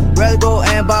 Ooh, rather go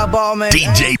and buy ball man.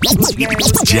 DJ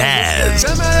Jazz.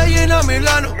 De Medellín a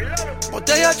Milano,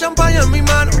 botella de champaña en mi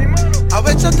mano. A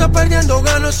veces estás perdiendo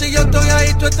ganos, si yo estoy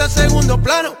ahí, tú estás segundo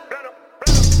plano.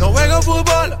 No juego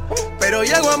fútbol, pero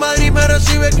llego a Madrid y me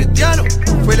recibe Cristiano.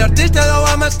 Fui el artista de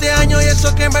Obama este año y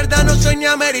eso que en verdad no soy ni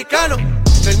americano.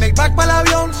 El make back para el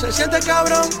avión, se siente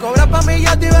cabrón, cobra pa' mí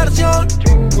ya diversión.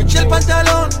 Gucci el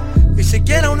pantalón, y si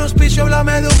quiera un auspicio,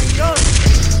 háblame de 1 millón.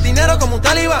 Dinero como un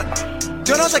talibán,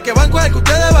 yo no sé qué banco es el que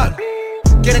ustedes van.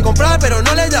 Quieren comprar pero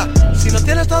no les da, si no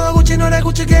tienes todo Gucci no eres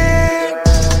Gucci Gang.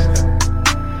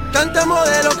 Tanta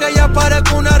modelo que ya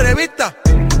parezco una revista,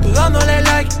 tú dándole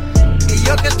like. Y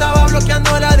yo que estaba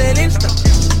bloqueando la del Insta.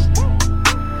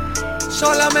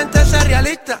 Solamente ser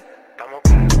realista.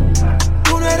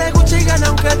 Tú no eres Gucci Gang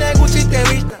aunque de Gucci te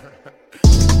vista.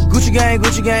 Gucci gang,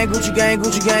 Gucci gang, Gucci gang,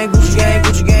 Gucci gang, Gucci gang,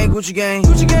 Gucci gang, Gucci gang,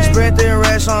 Gucci gang. Spread thin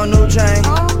racks on new chain.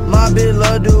 My bitch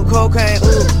love do cocaine.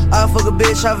 Ooh, I fuck a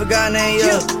bitch, I forgot name.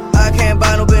 Yeah, I can't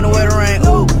buy no bin to wear the rain.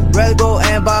 Ooh, rather go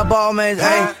and buy ball man.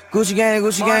 Ayy, Gucci gang,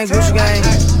 Gucci gang, Gucci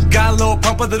gang. Got a little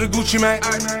pump under the Gucci man.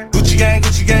 Gucci gang,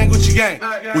 Gucci gang, Gucci gang.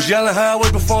 Was yelling her way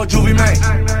before Juvie man.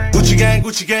 Gucci gang,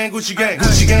 Gucci gang, Gucci gang.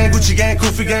 Gucci gang, Gucci gang,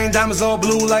 Koofy gang. Diamonds all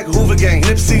blue like a Hoover gang.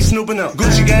 Nipsey snooping up.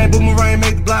 Gucci gang, boomerang,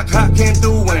 make the block hot, came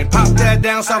through Wayne. Pop that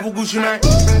down south with Gucci man.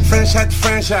 French hat to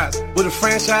franchise. With a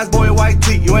franchise boy, a white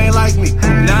tee. You ain't like me.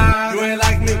 Nah, you ain't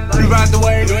like me. You ride the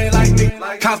wave, you ain't like me.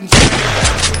 Cosmo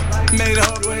made a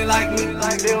hoe, you ain't like me.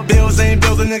 Bills ain't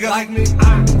bills, a nigga like me.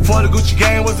 For the Gucci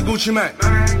gang was the Gucci man.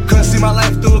 Couldn't see my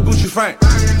life through a Gucci frame.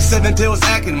 7 pills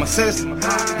acting in my system.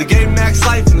 They gave max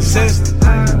life in the system.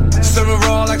 Serving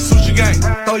raw like sushi gang.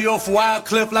 Throw you off a wild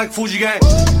cliff like Fuji gang.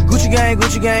 Gucci gang,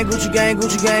 Gucci gang, Gucci gang,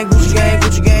 Gucci gang, Gucci gang,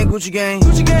 Gucci gang, Gucci gang,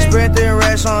 Gucci gang. Spread thin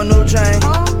racks on new chain.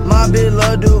 My bitch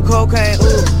love do cocaine.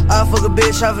 Ooh, I fuck a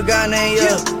bitch, I forgot name.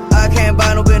 Yeah, I can't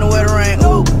buy no bin to wear the rain.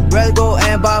 Ooh, rather go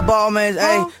and buy ball man.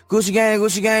 Ayy, Gucci gang,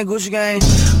 Gucci gang, Gucci gang.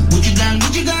 Gucci gang,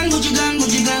 Gucci gang, Gucci gang,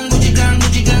 Gucci gang, Gucci gang,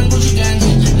 Gucci gang, Gucci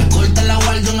gang. La corta la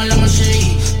guardo en el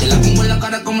Mercedes, te la pongo en la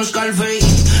cara como Scarface.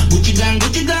 Gucci gang,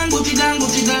 Gucci gang, Gucci gang,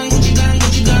 Gucci gang, Gucci gang,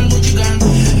 Gucci gang, Gucci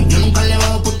gang. Yo nunca le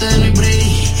bajo por ustedes no hay break.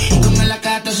 Y con la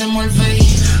cata hacemos el face.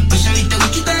 Pues ya viste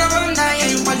Gucci está en la banda y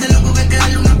hay un par de locos que hay que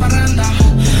darle una parranda.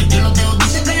 Yo los dejo,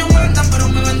 dicen que ellos mandan, pero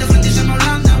me ven de frente y se me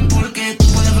ablandan. Porque tú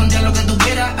puedes frontear lo que tú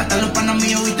quieras. Hasta los panas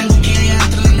míos visten Gucci y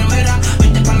entre la nevera.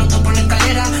 Viste pa' los dos por la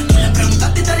escalera. Tú le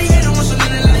preguntaste y te dijeron eso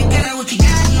viene en la disquera. Gucci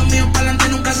gang, los míos pa'lante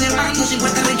nunca se van.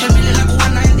 250 Richard Mille, la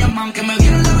cubana en diamante. Que me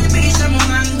vieron la baby y se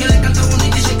mojan. Yo le canto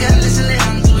bonito y sé que a él se le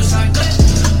dan. Tú lo sabes.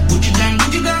 Gucci gang,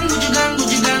 Gucci gang, Gucci gang,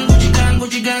 Gucci gang, Gucci gang,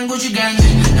 Gucci gang, Gucci gang.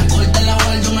 La corta la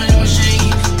guardo en el Mercedes,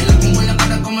 te la pongo en la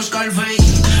cara como Scarface.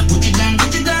 Gucci gang,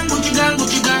 Gucci gang, Gucci gang,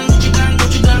 Gucci gang, Gucci gang,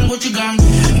 Gucci gang, Gucci gang.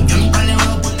 Yo nunca le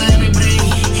bajo por ustedes mi break.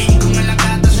 Y con la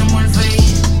cata hacemos el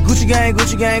face. Gucci gang,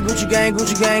 Gucci gang, Gucci gang,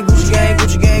 Gucci gang, Gucci gang,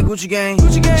 Gucci gang, Gucci gang,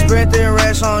 Gucci gang. Spread thin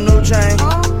racks on new chain.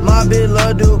 My bitch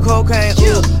love do cocaine.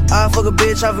 Ooh, I fuck a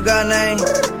bitch, I forgot name.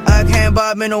 I can't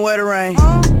buy me no wear the rain.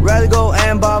 Rather go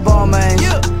and buy ball man.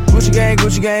 Gucci gang,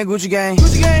 Gucci gang, Gucci gang,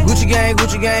 Gucci gang, Gucci gang,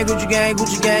 Gucci gang, Gucci gang,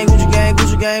 Gucci gang, Gucci gang,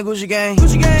 Gucci gang, Gucci gang,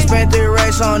 Gucci gang. Spent 3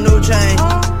 racks on new chain.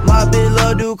 My bitch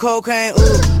love do cocaine.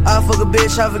 Ooh, I fuck a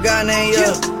bitch, I forgot name.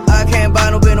 Yeah, I can't buy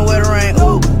no bin to wear the rain.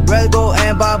 Ooh, rather go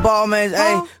and buy ball man.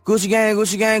 Ayy, Gucci gang,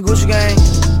 Gucci gang, Gucci gang.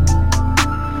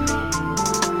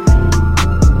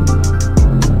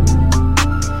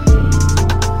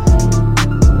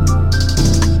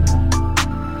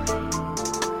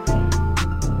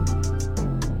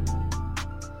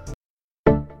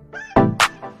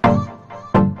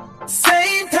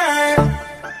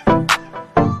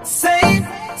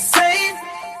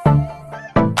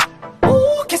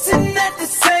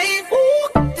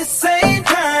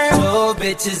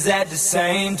 Bitches at the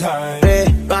same time.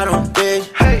 Red bottom bitch,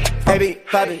 hey, baby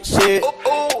poppin' shit.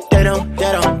 They don't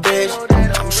bitch.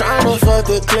 I'm tryna fuck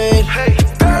the clique.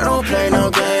 Girl, don't play no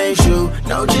games. You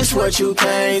know just what you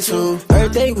came to.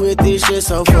 Birthday with this shit,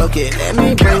 so fuck it. Let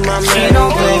me bring my man. She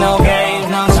don't play no games,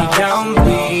 no, she don't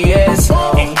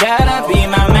BS. Ain't gotta be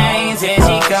my main, said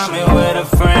she coming with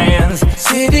her friends.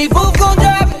 City booth gon'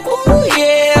 drop, ooh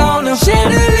yeah, on the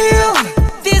chandelier.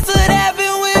 This would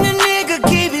happen when a nigga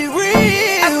keep it real.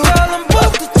 I tell them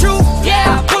both the truth,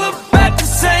 yeah, I pull up at the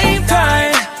same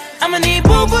time. I'ma need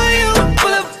both of you,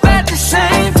 pull up at the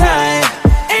same time.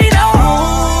 Ain't no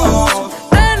rules,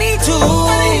 I need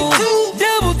two.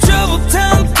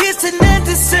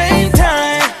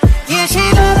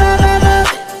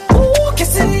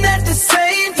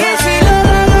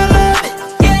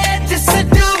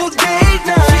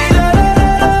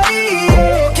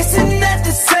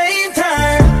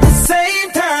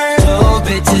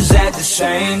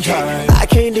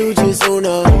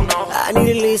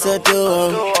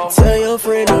 duo. Tell your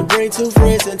friend to bring 2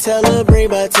 friends and tell her bring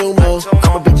by 2 more.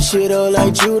 I'ma beat the shit up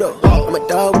like judo. I'm a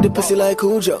dog with the pussy like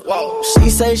Cujo. She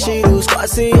say she do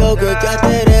squats and yoga, got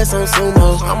that ass on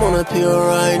sumo. I'm on a pill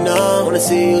right now, wanna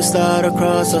see you start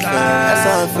across her face. That's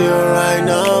how I feel right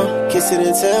now. Kiss it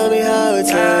and tell me how it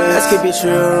tastes. Let's keep it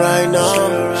real right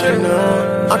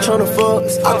now. I'm tryna fuck,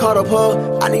 I caught up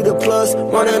her. I need a plus,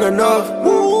 more than enough.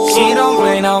 She don't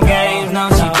play no games, no,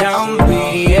 she don't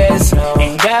BS.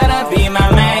 Ain't gotta be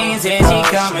my main, and she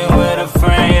coming with her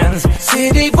friends.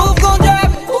 City both gon'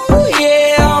 drop, ooh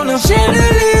yeah, on the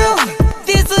chandelier.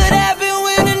 This would happen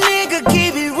when a nigga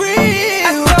keep it real.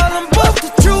 I tell them both the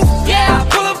truth, yeah, I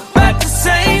pull up at the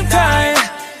same time.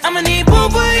 I'ma need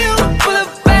both of you to pull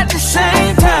up at the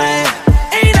same time.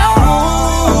 Ain't no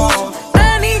room,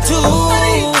 I need two.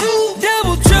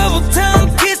 Double trouble, tongue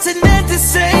kissing at the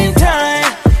same time.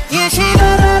 Yeah, she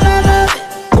la la la la.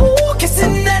 Ooh,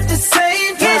 kissing at the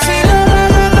same time. Yeah, she la la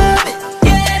la la.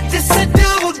 Yeah, this a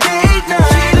double date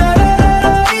night. She la la la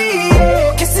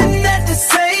la. Kissing at the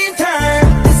same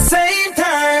time. The same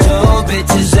time. 2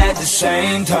 bitches at the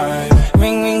same time.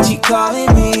 Ring ring, she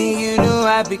calling me. You know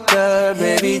I pick up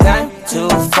every time. 2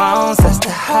 phones, that's the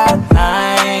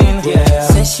hotline. Yeah.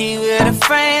 Said she with her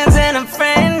friends and a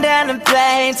friend down the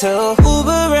plane too.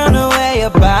 Uber on the way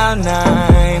about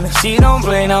 9. She don't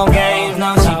play no games,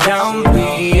 no, she don't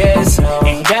BS.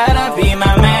 Ain't gotta be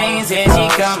my main, and she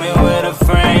coming with her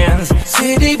friends.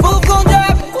 City both gon'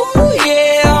 drop, ooh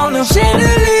yeah, on the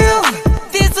chandelier.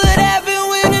 This would happen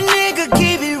when a nigga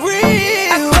keep it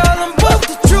real. I tell them both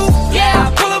the truth, yeah, I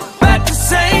pull up at the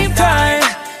same time.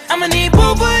 I'ma need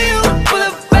both of you to pull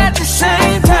up at the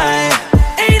same time.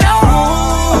 Ain't no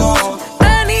room,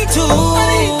 I need two.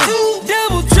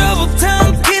 Double trouble,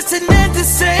 tongue kissing at the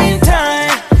same time.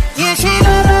 Yeah, she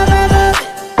la la la la.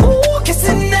 Ooh,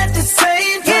 kissing at the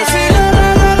same time. Yeah, she la la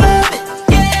la la.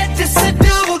 Yeah, this a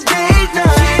double date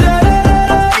night. She la la la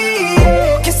la.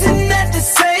 Kissing at the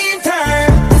same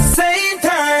time. The same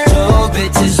time. 2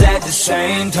 bitches at the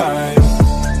same time.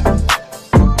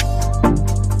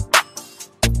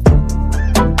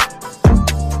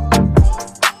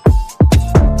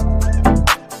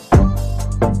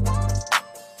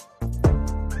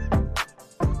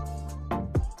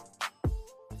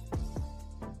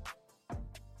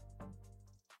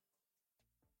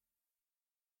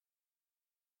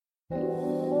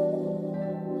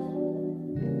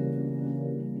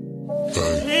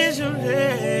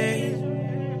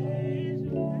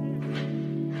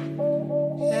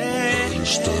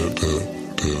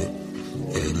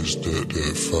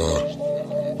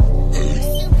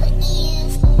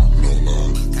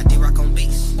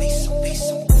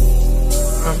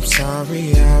 I'm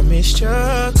sorry I missed your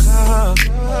call.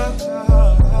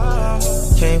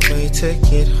 Can't wait to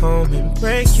get home and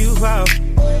break you out.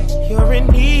 You're in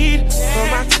need for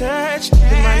my touch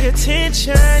and my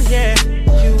attention, yeah.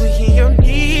 You will hear your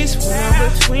knees when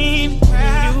I'm between me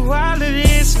and you, all of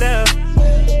this love.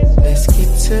 Let's get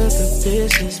to the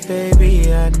business,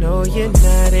 baby. I know you're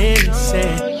not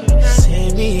innocent.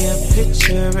 Send me a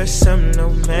picture or something, no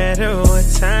matter what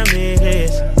time it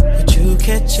is. Would you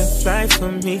catch a flight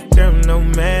for me, girl, no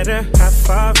matter how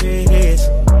far it is?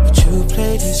 Would you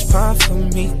play this part for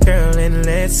me, girl, and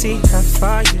let's see how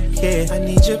far you get? I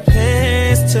need your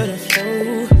pants to the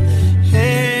floor,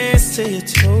 hands to your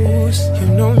toes. You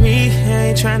know me, I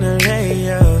ain't tryna lay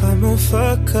up. I'ma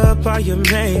fuck up all your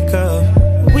makeup.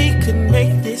 We could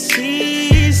make this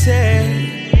easy,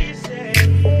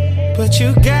 but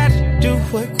you gotta do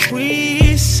what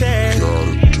we say.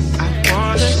 I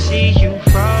wanna see you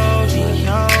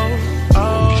rodeo,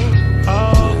 oh,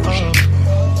 oh, oh.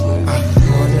 I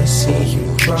wanna see you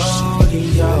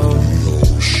rodeo,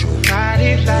 ride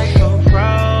it like a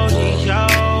rodeo,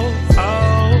 oh,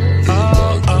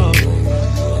 oh, oh.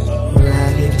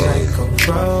 Ride it like a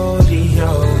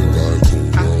rodeo.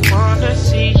 I wanna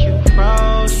see you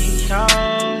rodeo.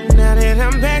 Now that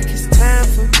I'm back, it's time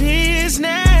for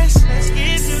business. Let's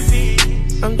get to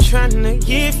business. I'm tryna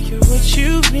give you what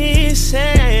you've been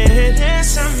saying.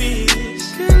 Yes, I mean,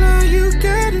 girl, all you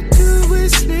gotta do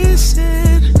is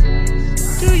listen.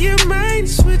 Do you mind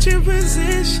switching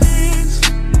positions?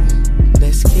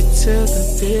 Let's get to the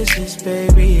business,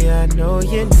 baby. I know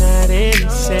you're not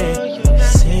innocent.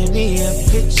 Send me a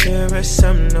picture or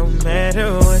something, no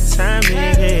matter what time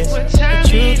it is.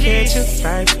 But you catch a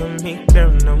flight for me,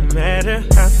 girl, no matter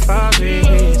how far it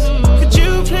is. Could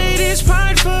you play this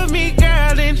part for me,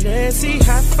 girl, and let's see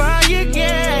how far you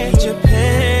get? Put your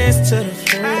pants to the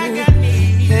floor,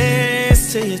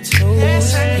 hands to your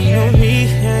toes. You know me,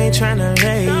 I ain't tryna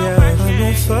lay up.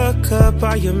 I'ma fuck up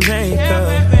all your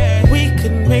makeup. We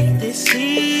could make this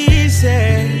easy,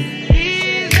 said.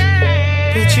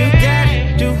 But you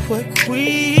gotta do what we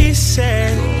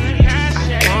said.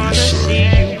 I wanna see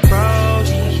you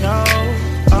rodeo.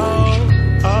 Oh,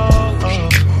 oh, oh.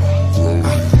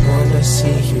 I wanna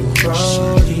see you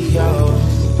rodeo.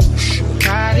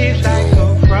 Ride it like a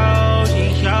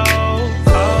rodeo.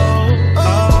 Oh,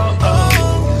 oh, oh.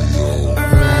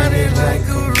 Ride it like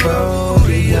a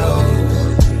rodeo.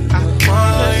 I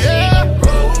wanna see you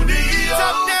rodeo.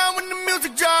 Top down when the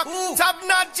music drop. Top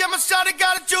notch, yeah, my shawty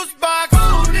got a juice box.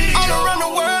 All around the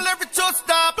world, every tour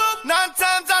stop. 9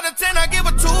 times out of 10, I give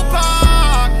a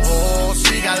Tupac. Oh,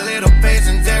 she got little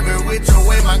patience every which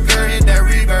way. My girl hit that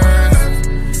reverse.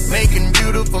 Making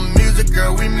beautiful music,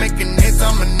 girl, we making hits.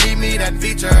 I'ma need me that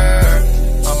feature.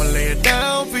 I'ma lay it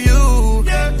down for you,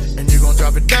 and you gon'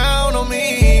 drop it down on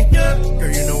me.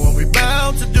 Girl, you know what we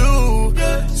bout to do,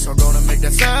 so gonna make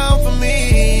that sound for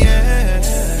me.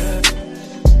 Yeah.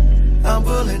 I'm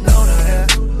pulling on her hair.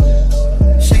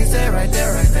 She's there, right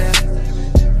there, right there.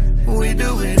 We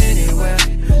do it anywhere.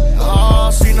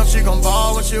 Oh, she know she gon'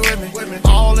 ball when she with me.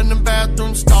 All in the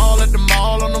bathroom, stall at the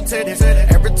mall on them titties.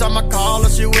 Every time I call her,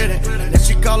 she with it. And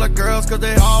she call her girls, cause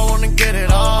they all wanna get it.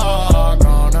 Oh,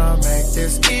 gonna make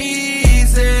this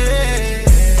easy.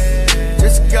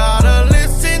 Just gotta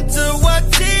listen to what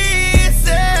she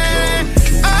said.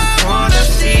 I wanna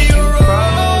see you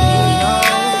roll.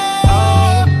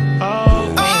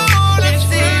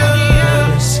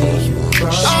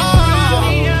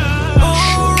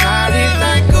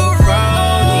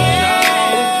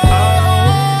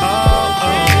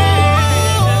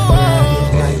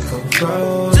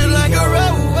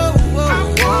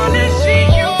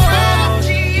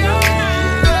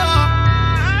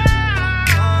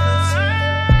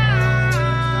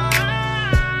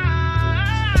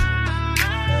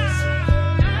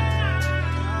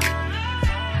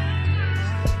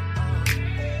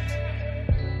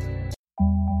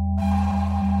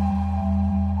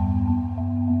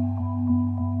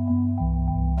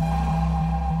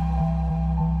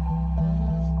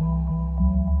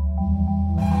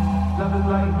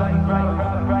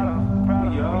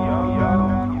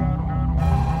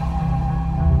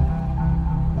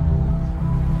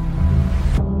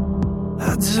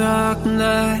 Dark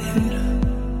night,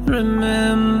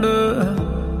 remember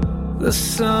the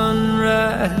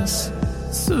sunrise,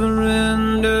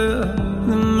 surrender,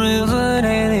 the river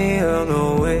any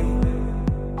other way,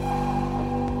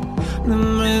 the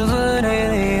river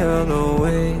any other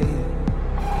way.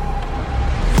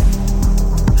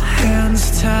 Hands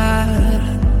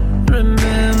tied,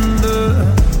 remember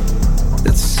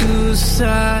it's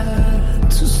suicide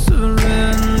to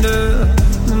surrender,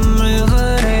 the river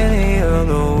any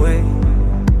other way,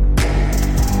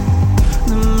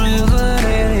 the river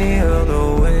any other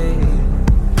way.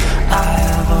 I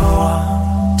have a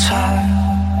wrong time,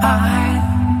 I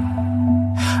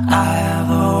have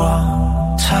a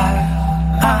wrong time.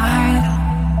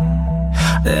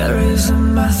 There is a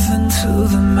method to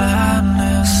the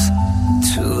madness,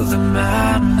 to the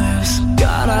madness.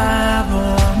 Gotta have a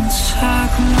wrong time.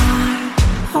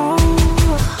 Oh.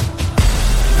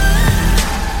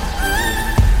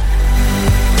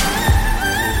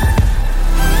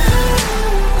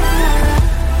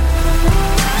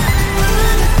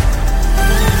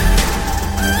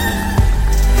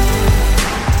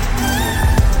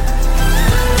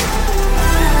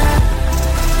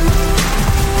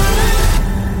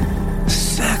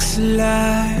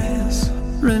 Lies,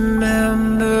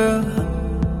 remember,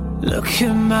 look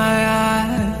in my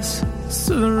eyes,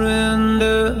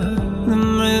 surrender,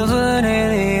 there isn't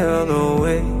any other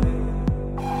way,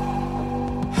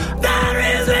 there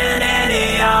isn't any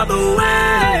other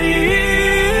way.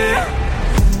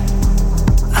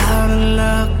 Out of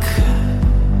luck,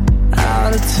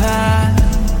 out of time,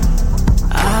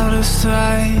 out of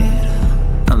sight,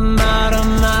 I'm out of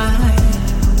mind.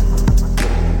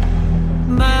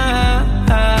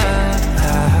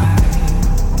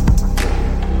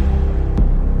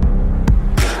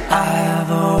 I have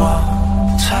a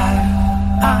wrong time.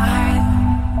 I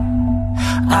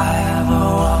have a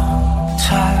wrong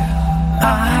time.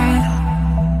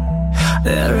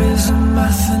 There is a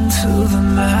method to the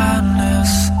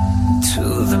madness, to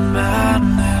the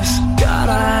madness.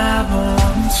 Gotta have a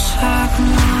wrong time.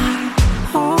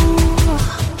 Oh.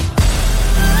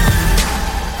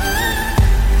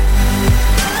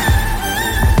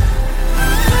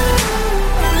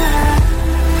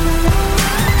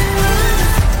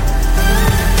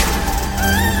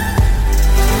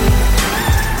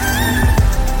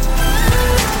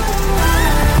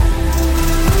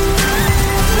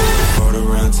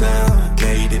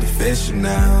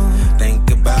 Now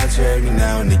think about you every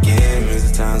now and again. Millions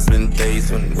of times been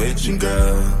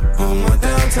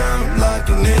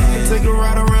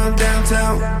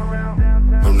town.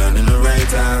 I'm not in the right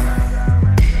time.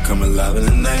 Come alive in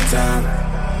the nighttime.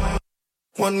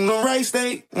 One in the right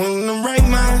state, one in the right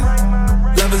mind.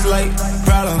 Love is like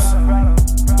problems.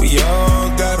 We all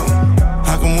got them.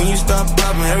 How come when you stop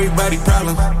popping, everybody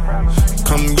problems?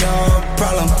 Come your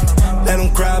problem. Let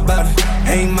them cry about it.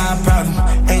 Ain't my problem,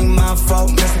 ain't my fault.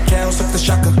 Mr. Cal took the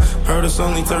shocker. Heard it's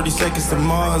only 30 seconds to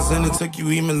Mars, and it took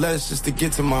you even less just to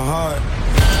get to my heart.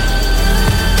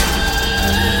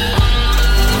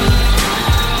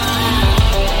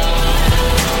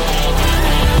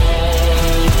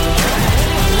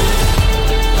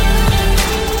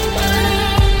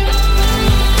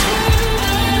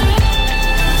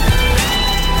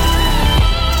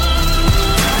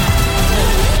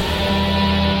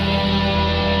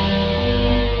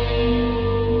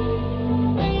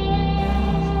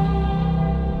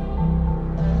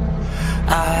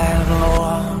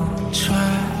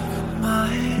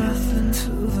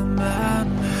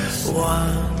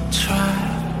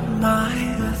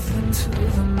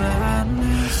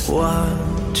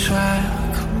 One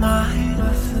track mind,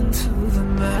 nothing to the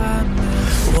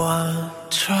madness. One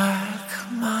track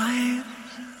mind.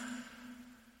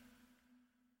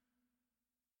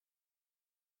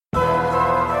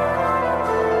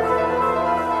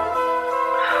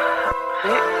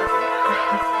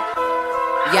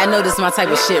 Y'all know this is my type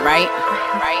of shit, right?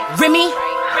 Remy?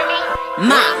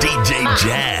 Ma. DJ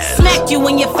Jazz. Smack you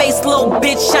in your face, little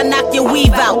bitch, I knock your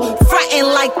weave out. Frontin'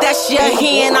 like that's your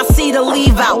hand, I see the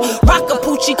leave out. Rock a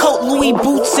Poochie coat, Louis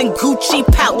boots, and Gucci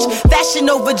pouch. Fashion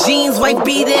over jeans, white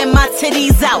beater, and my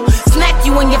titties out. Smack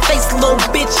you in your face, little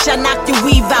bitch, I knock your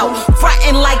weave out.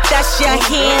 Frontin' like that's your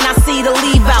hand, I see the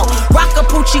leave out. Rock a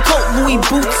Poochie coat, Louis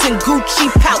boots, and Gucci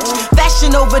pouch.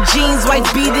 Fashion over jeans, white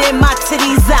beater, and my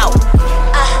titties out.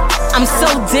 I'm so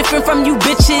different from you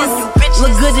bitches.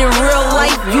 Look good in real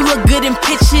life, you look good in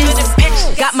pictures.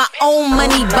 Got my own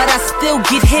money, but I still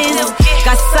get his.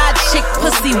 Got side chick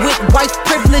pussy with wife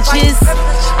privileges.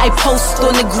 I post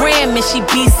on the gram and she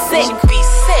be sick.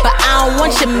 But I don't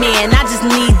want your man, I just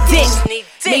need dick.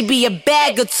 Maybe a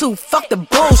bag or two, fuck the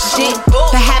bullshit.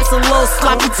 Perhaps a little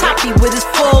sloppy toppy with his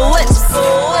full lips.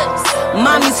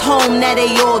 Mommy's home, now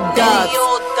they all dubs.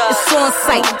 It's on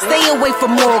sight, stay away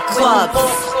from more clubs.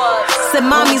 Said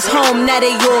mommy's home, now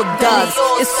they all dubs.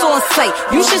 It's on sight,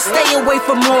 you should stay away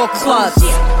from more clubs.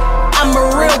 I'm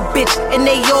a real bitch, and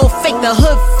they all fake. The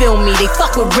hood feel me, they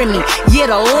fuck with Remy.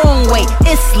 Yeah, the long way,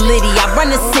 it's litty. I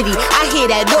run the city, I hear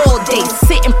that all day.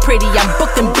 Sitting pretty, I'm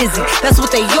booked and busy. That's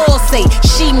what they all say.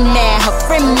 She mad, her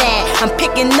friend mad. I'm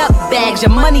picking up bags,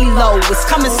 your money low, it's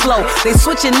coming slow. They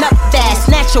switching up fast,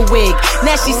 snatch a wig.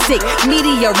 Now she sick,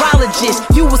 meteorologist.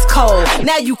 You was cold,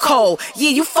 now you cold.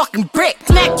 Yeah, you fucking brick.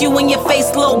 Smack you in your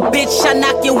face, little bitch, I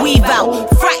knock your weave out.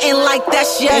 Frontin' like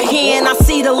that's your hand, I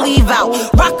see the leave out.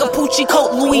 Rock a Poochie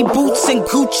coat, Louis boots, and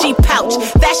Gucci pouch.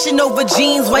 Fashion over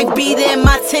jeans, white beater, and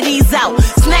my titties out.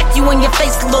 Smack you in your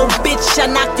face, little bitch, I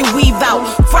knock your weave out.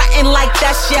 Frontin' like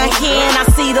that's your hand, I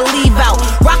see the leave out.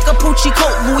 Rock a Poochie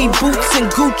coat, Louis boots, and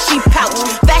Gucci pouch.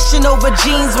 Fashion over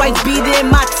jeans, white beater, and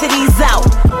my titties out.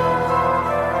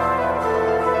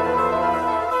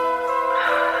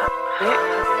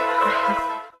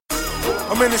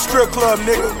 I'm in the strip club,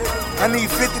 nigga. I need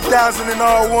 50,000 in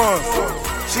all ones.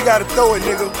 She gotta throw it,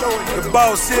 nigga. The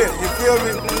boss here, you feel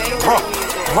me?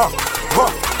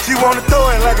 She wanna throw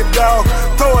it like a dog.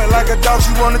 Throw it like a dog.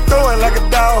 She wanna throw it like a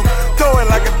dog. Throw it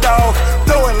like a dog.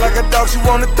 Throw it like a dog. She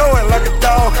wanna throw it like a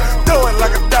dog. Throw it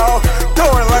like a dog.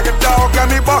 Throw it like a dog. Got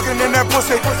me barking in that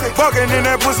pussy. Barking in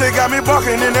that pussy. Got me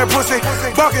barking in that pussy.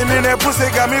 Barking in that pussy.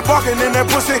 Got me barking in that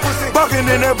pussy. Barking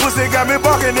in that pussy. Got me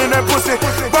barking in that pussy.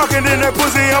 Barking in that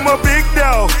pussy. I'm a big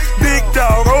dog. Big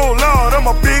dog. Oh Lord, I'm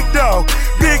a big dog.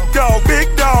 Big dog. Big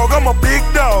dog. I'm a big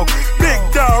dog. Big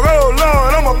dog. Oh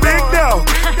Lord, I'm a big dog.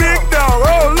 Big dog.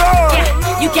 Oh Lord.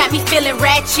 You got me feeling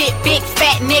ratchet, big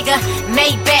fat nigga.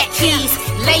 Maybach keys,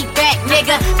 lay back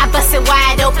nigga. I bust it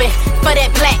wide open for that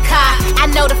black car. I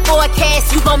know the forecast,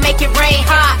 you gon' make it rain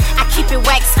hard. I keep it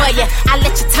wax for you, I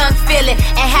let your tongue feel it.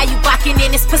 And how you walking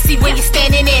in this pussy when you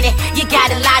standing in it. You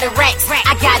got a lot of racks,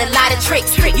 I got a lot of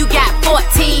tricks. You got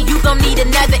 14, you gon' need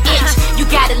another inch. You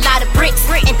got a lot of bricks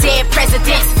and dead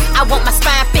presidents. I want my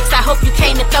spine fixed, I hope you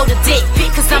came to throw the dick.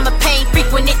 Cause I'm a pain freak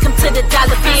when it comes to the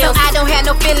dollar bill. So I don't have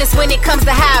no feelings when it comes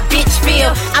to how a bitch feel.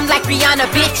 I'm like Rihanna,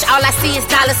 bitch, all I see is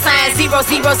dollar signs. 0,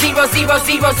 0, 0, 0,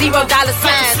 0, 0 dollar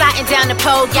signs. Sliding down the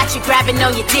pole, got you grabbing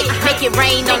on your dick. Make it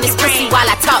rain on this pussy while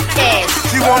I talk cash.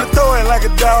 She wanna throw it like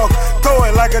a dog. Throw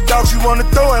it like a dog. She wanna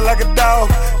throw it like a dog.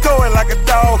 Throw it like a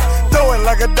dog. throw it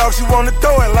like a dog. She wanna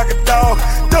throw it like a dog,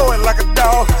 throw it like a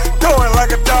dog, throw it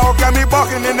like a dog. Got me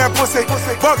barking in that pussy,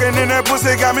 barking in that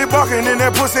pussy. Got me barking in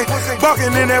that pussy,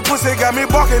 barking in that pussy. Got me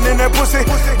barking in that pussy,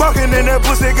 barking in that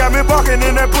pussy. Got me barking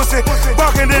in that pussy,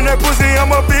 barking in that pussy.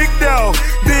 I'm a big dog,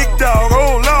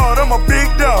 oh Lord, I'm a big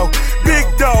dog, big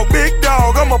dog, big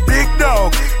dog. I'm a big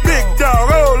dog,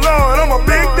 oh Lord, I'm a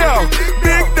big dog,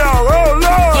 oh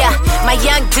Lord. Yeah, my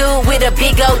young dude with a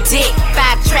big old dick,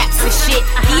 5 traps and shit.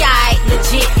 He alright,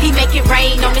 legit. He make it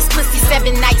rain on his pussy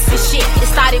 7 nights and shit. It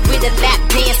started with a lap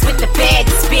dance with the bag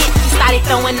and spit. He started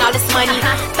throwing all this money,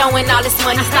 throwing all this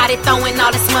money. Started throwing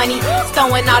all this money,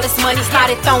 throwing all this money.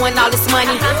 Started throwing all this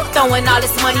money, throwing all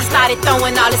this money. Started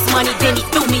throwing all this money. Then he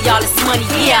threw me all this money.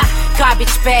 Yeah,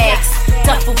 garbage bags,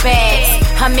 duffel bags.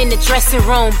 I'm in the dressing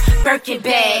room, Birkin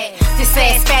bag. This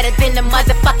ass fatter than the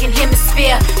motherfucking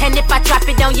hemisphere. And if I drop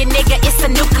it on your nigga, it's a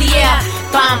nuclear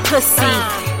bomb pussy.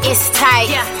 It's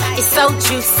tight, it's so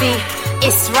juicy,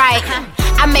 it's right.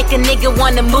 I make a nigga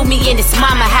wanna move me in his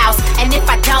mama house. And if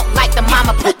I don't like the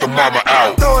mama, put the mama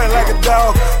out. Throw it like a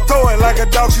dog, throw it like a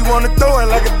dog. She wanna throw it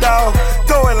like a dog,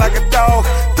 throw it like a dog,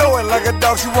 throw it like a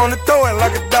dog. She wanna throw it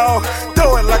like a dog,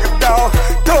 throw it like a dog,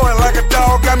 throw it like a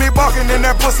dog. Got me barking in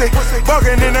that pussy,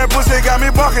 barking in that pussy. Got me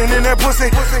barking in that pussy,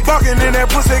 barking in that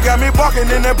pussy. Got me barking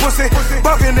in that pussy,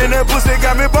 barking in that pussy.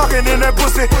 Got me barking in that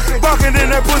pussy, barking in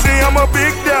that pussy. I'm a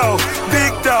big dog,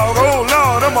 oh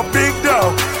Lord, I'm a big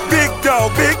dog, big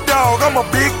dog, big dog. I'm a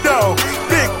big dog,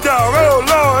 oh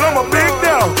Lord, I'm a big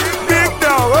dog,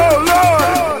 oh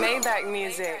Lord. Maybach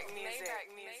music.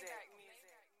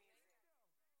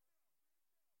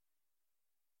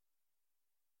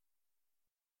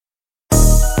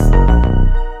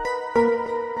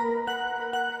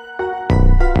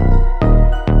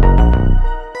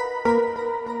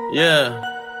 Yeah.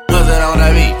 Nothing on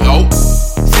that beat. Nope.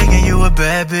 Thinking you a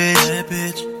bad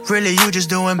bitch. Really, you just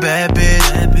doing bad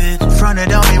bitch.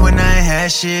 Fronted on me when I ain't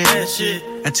had shit.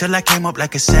 Until I came up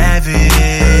like a savage.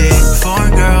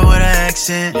 Foreign girl with an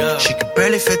accent. She could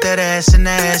barely fit that ass in the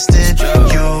Aston.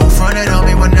 You fronted on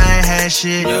me when I ain't had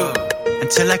shit.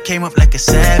 Until I came up like a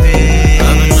savage.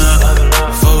 I've been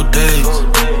up 4 days.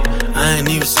 I ain't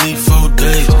even sleep 4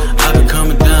 days. I've been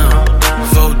coming down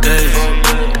 4 days.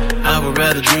 I would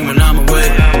rather dream when I'm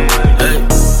awake. Hey,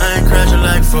 I ain't crashing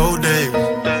like 4 days.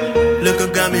 Liquor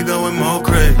got me going more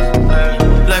crazy.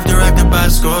 Life directed by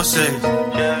Scorsese.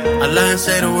 I lie and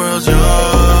say the world's yours.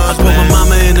 I put my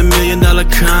mama in $1 million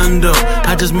condo.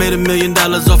 I just made $1 million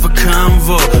off a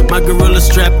convo. My gorilla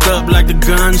strapped up like the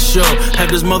gun show.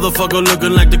 Had this motherfucker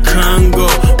looking like the Congo.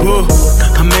 Whoa,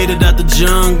 I made it out the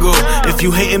jungle. If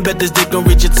you hatin', bet this dick gon'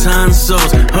 reach your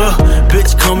tonsils.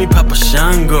 Bitch, call me Papa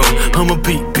Shango. I'ma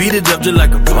beat it up just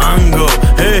like a bongo.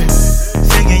 Hey,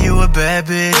 thinking you a bad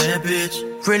bitch.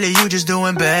 Really, you just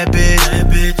doing bad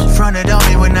bitch. Fronted on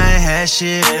me when I ain't had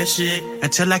shit.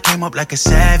 Until I came up like a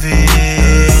savage.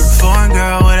 Foreign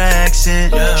girl with an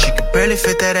accent. She could barely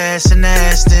fit that ass in the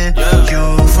Aston.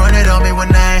 You fronted on me when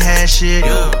I ain't had shit.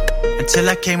 Until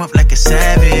I came up like a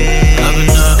savage. I've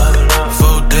been up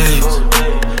 4 days.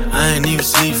 I ain't even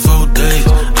sleep 4 days.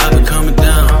 I've been coming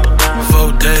down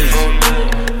 4 days.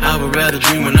 I would rather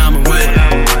dream when I'm awake.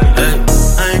 Hey,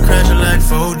 I ain't crashing like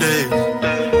 4 days.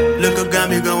 Liquor got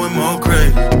me going more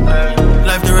crazy.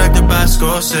 Life directed by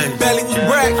Scorsese. Belly was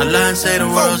bragging. I lie and say the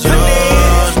world's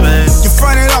yours, babe. You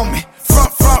fronted on me,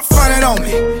 fronted on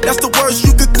me. That's the worst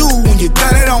you could do when you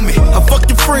done it on me. I fuck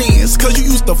your friends, cause you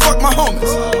used to fuck my homies.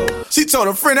 She told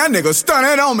a friend that nigga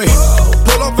stunted on me.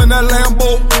 Pull up in that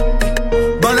Lambo,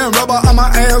 burning rubber on my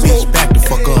ass. Bitch, back the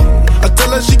fuck up. I tell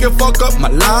her she can fuck up my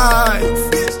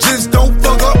life. Just don't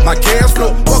fuck up my cash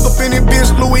flow. Walk up in it, bitch,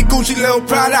 Louis Gucci, Lil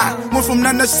Prada. Went from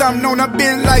nothing to something on, I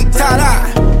been like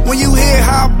Tada. When you hear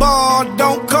high ball,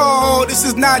 don't call. This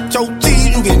is not your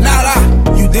team, you get nada.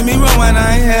 You did me wrong when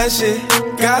I ain't had shit.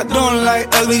 God don't like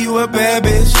ugly, you a bad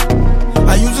bitch.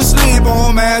 I used to sleep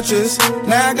on mattress.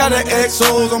 Now I got the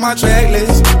XOs on my track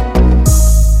list.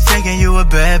 Thinking you a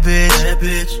bad bitch.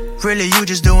 Really, you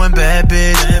just doing bad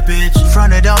bitch.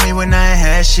 Fronted on me when I ain't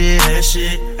had shit.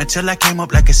 Until I came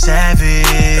up like a savage.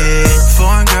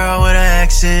 Foreign girl with an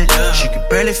accent. She could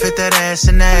barely fit that ass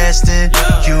in the Aston.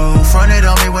 You fronted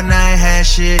on me when I ain't had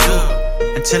shit.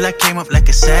 Until I came up like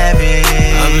a savage.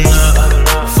 I've been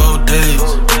up 4 days.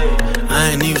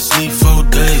 I ain't even sleep 4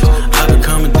 days. I've been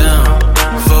coming down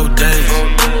 4 days.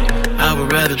 I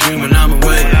would rather dream when I'm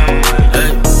awake.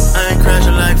 Hey, I ain't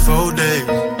crashing like 4 days.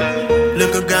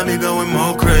 Liquor got me going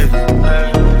more crazy.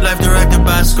 Life directed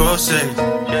by Scorsese.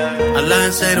 I lie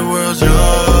and say the world's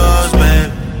yours,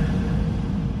 babe.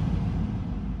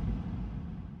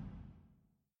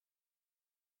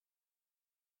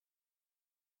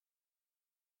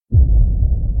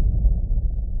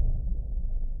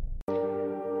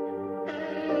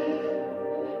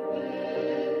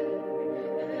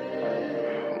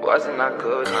 wasn't I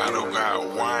good? Kano got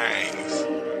wings.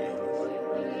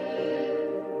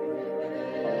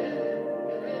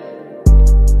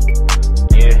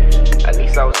 Yeah, at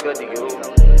least I was good to you.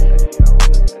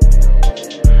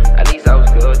 At least I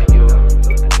was good to you.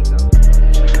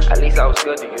 At least I was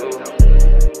good to you.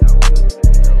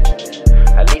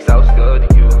 At least I was good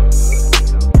to you.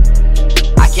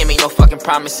 I can't make no fucking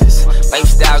promises.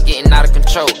 Lifestyle getting out of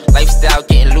control. Lifestyle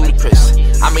getting ludicrous.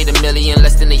 I made $1 million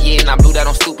less than a year and I blew that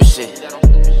on stupid shit.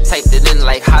 Typed it in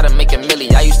like how to make $1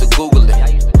 million. I used to Google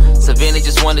it. Savannah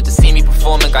just wanted to see me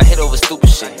perform and got hit over stupid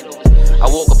shit. I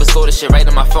woke up and saw the shit right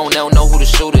on my phone. They don't know who the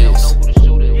shooter is.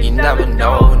 You never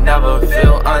know, never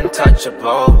feel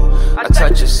untouchable. I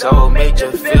touch your soul, made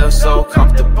you feel so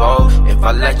comfortable. If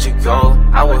I let you go,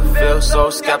 I would feel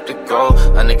so skeptical,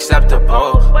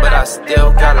 unacceptable. But I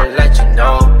still gotta let you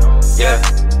know, yeah,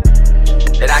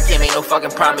 that I can't make no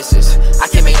fucking promises. I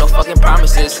can't make no fucking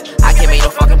promises. I can't make no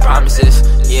fucking promises,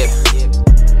 yeah.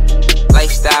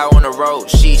 Lifestyle on the road,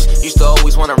 sheesh. Used to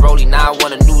always want a rollie, now I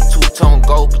want a new two-tone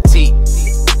gold petite,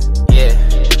 yeah.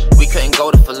 We couldn't go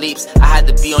to Philippe's. I had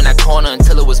to be on that corner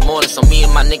until it was morning so me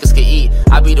and my niggas could eat.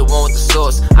 I be the one with the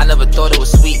sauce. I never thought it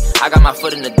was sweet. I got my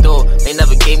foot in the door. They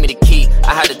never gave me the key.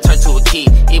 I had to turn to a key.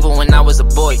 Even when I was a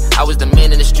boy, I was the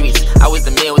man in the streets. I was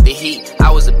the man with the heat. I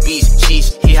was a beast.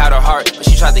 Sheesh, he had her heart, but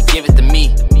she tried to give it to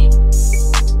me.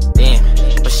 Damn,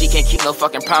 but she can't keep no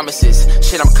fucking promises.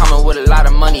 Shit, I'm coming with a lot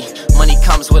of money. Money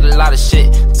comes with a lot of shit.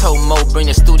 Told Mo bring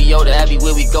the studio to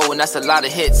everywhere we go, and that's a lot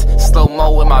of hits.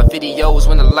 Slow-mo in my videos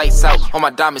when the lights out, all my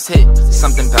diamonds hit.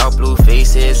 Something about blue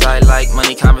faces, I like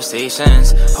money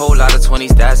conversations. Whole lot of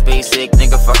 20s, that's basic.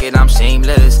 Nigga, fuck it, I'm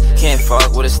shameless. Can't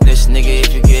fuck with a snitch, nigga.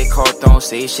 If you get caught, don't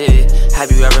say shit.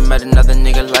 Have you ever met another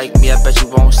nigga like me? I bet you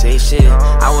won't say shit.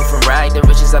 I went from rag to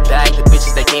riches, I bagged the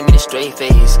bitches that gave me the straight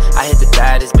face. I hit the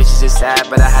baddest bitches, it's sad,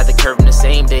 but I had the curve in the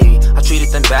same day. I treated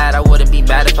them bad, I wouldn't be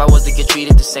mad if I was to get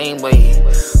treated the same way.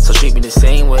 So treat me the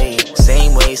same way,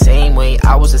 same way, same way.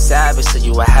 I was a savage to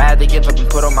you, I had to give up and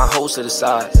put all my hoes to the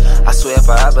side. I swear if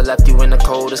I ever left you in the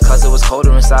cold, it's cause it was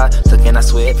colder inside. Look, and I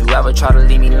swear if you ever try to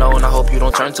leave me alone, I hope you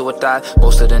don't turn to a thigh.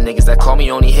 Most of the niggas that call me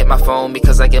only hit my phone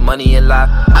because I get money and lie.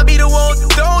 I be the one with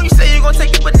the throne, you say you gon'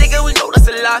 take it, but nigga, we know that's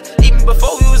a lie. Even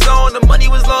before we was on, the money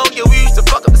was long, yeah, we used to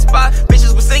fuck up the spot.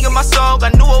 Bitches was singing my song, I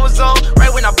knew I was on.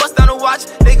 Right when I bust down the watch,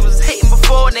 niggas was hating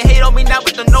before, and they hate on me now,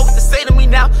 but don't know what to say to me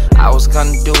now. I was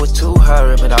gonna do it to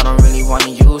her, but I don't really wanna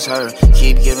use her.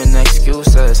 Keep giving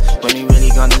excuses, when we really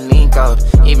gonna link up.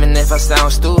 Even if I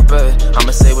sound stupid,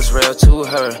 I'ma say what's real to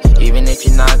her. Even if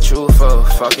you're not truthful,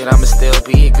 fuck it, I'ma still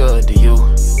be good to you.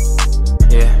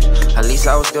 Yeah, at least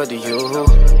I was good to you.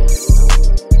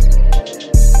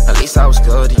 At least I was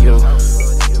good to you.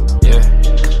 Yeah,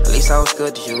 at least I was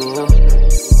good to you.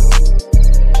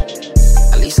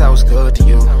 At least I was good to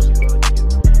you.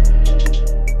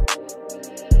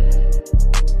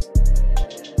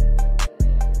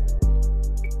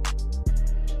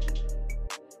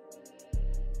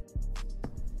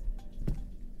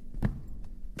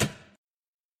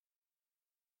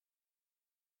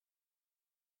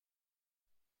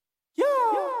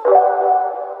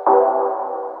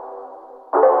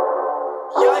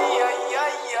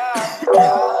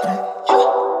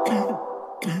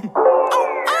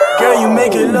 Girl, you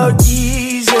make it look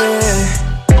easy.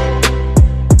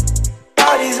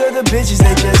 All these other bitches,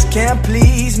 they just can't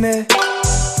please me.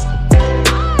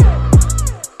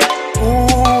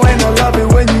 Ooh, and I love it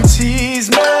when you tease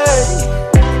me.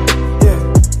 Yeah.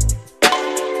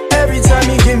 Every time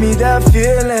you give me that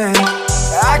feeling,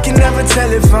 I can never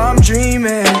tell if I'm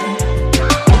dreaming.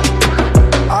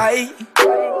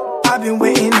 I've been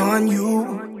waiting on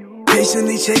you,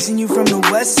 patiently chasing you from the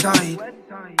west side.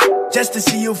 Just to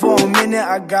see you for a minute,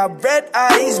 I got red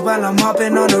eyes while I'm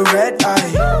hopping on the red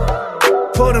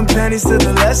eye. Pull them panties to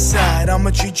the left side.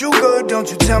 I'ma treat you good, don't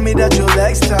you tell me that your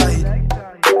legs tight.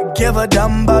 Give a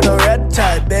damn about the red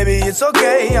tide, baby, it's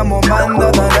okay, I'm more man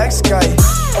than the next guy.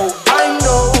 Oh, I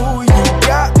know you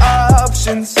got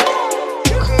options.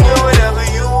 You can do whatever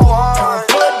you want.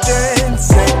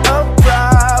 Confidence ain't a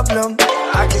problem.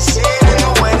 I can see it in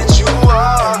the way that you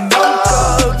are. No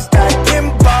thugs back in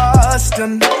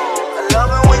Boston. I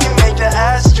love it when you make the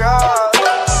ass drop.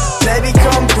 Baby,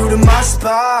 come through to my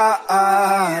spot.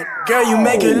 Girl, you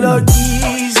make it look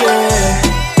easy.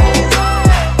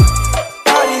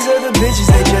 All these other bitches,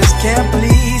 they just can't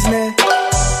please me.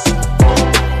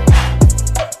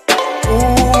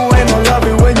 Ooh, and I love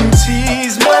it when you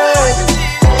tease me.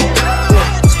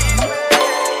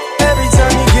 Every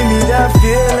time you give me that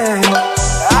feeling,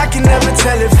 I can never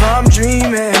tell if I'm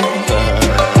dreaming.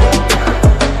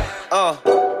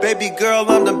 Baby girl,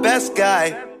 I'm the best. best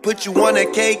guy. Put you on a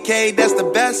KK, that's the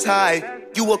best high.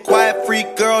 You a quiet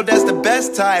freak girl, that's the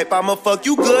best type. I'ma fuck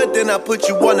you good, then I put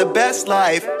you on the best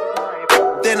life.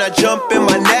 Then I jump in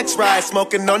my next ride,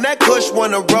 smoking on that kush,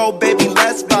 wanna roll, baby,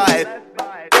 let's vibe.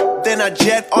 Then I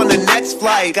jet on the next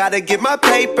flight. Gotta get my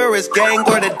paper, it's gang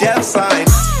or the death sign.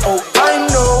 Oh, I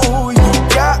know you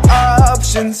got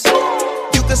options.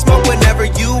 You can smoke whenever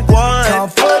you want.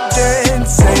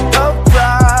 Confidence ain't a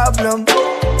problem.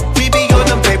 We be on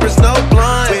them papers, no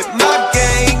blunt. With my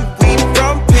gang, we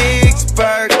from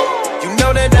Pittsburgh. You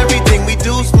know that everything we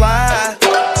do's fly.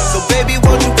 So baby,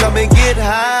 won't you come and get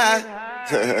high?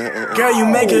 Girl, you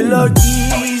make it look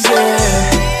easy.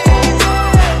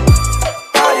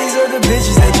 All these other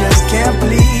bitches, they just can't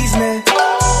please me.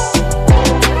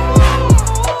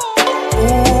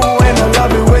 Ooh, and I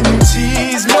love it when you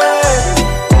tease me.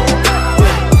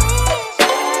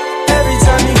 Every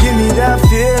time you give me that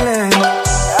feeling,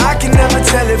 I can never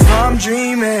tell if I'm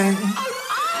dreaming.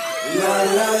 La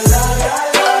la la la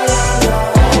la la la.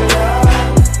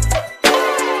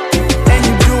 And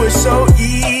you do it so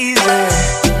easy.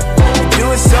 You do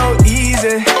it so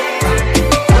easy.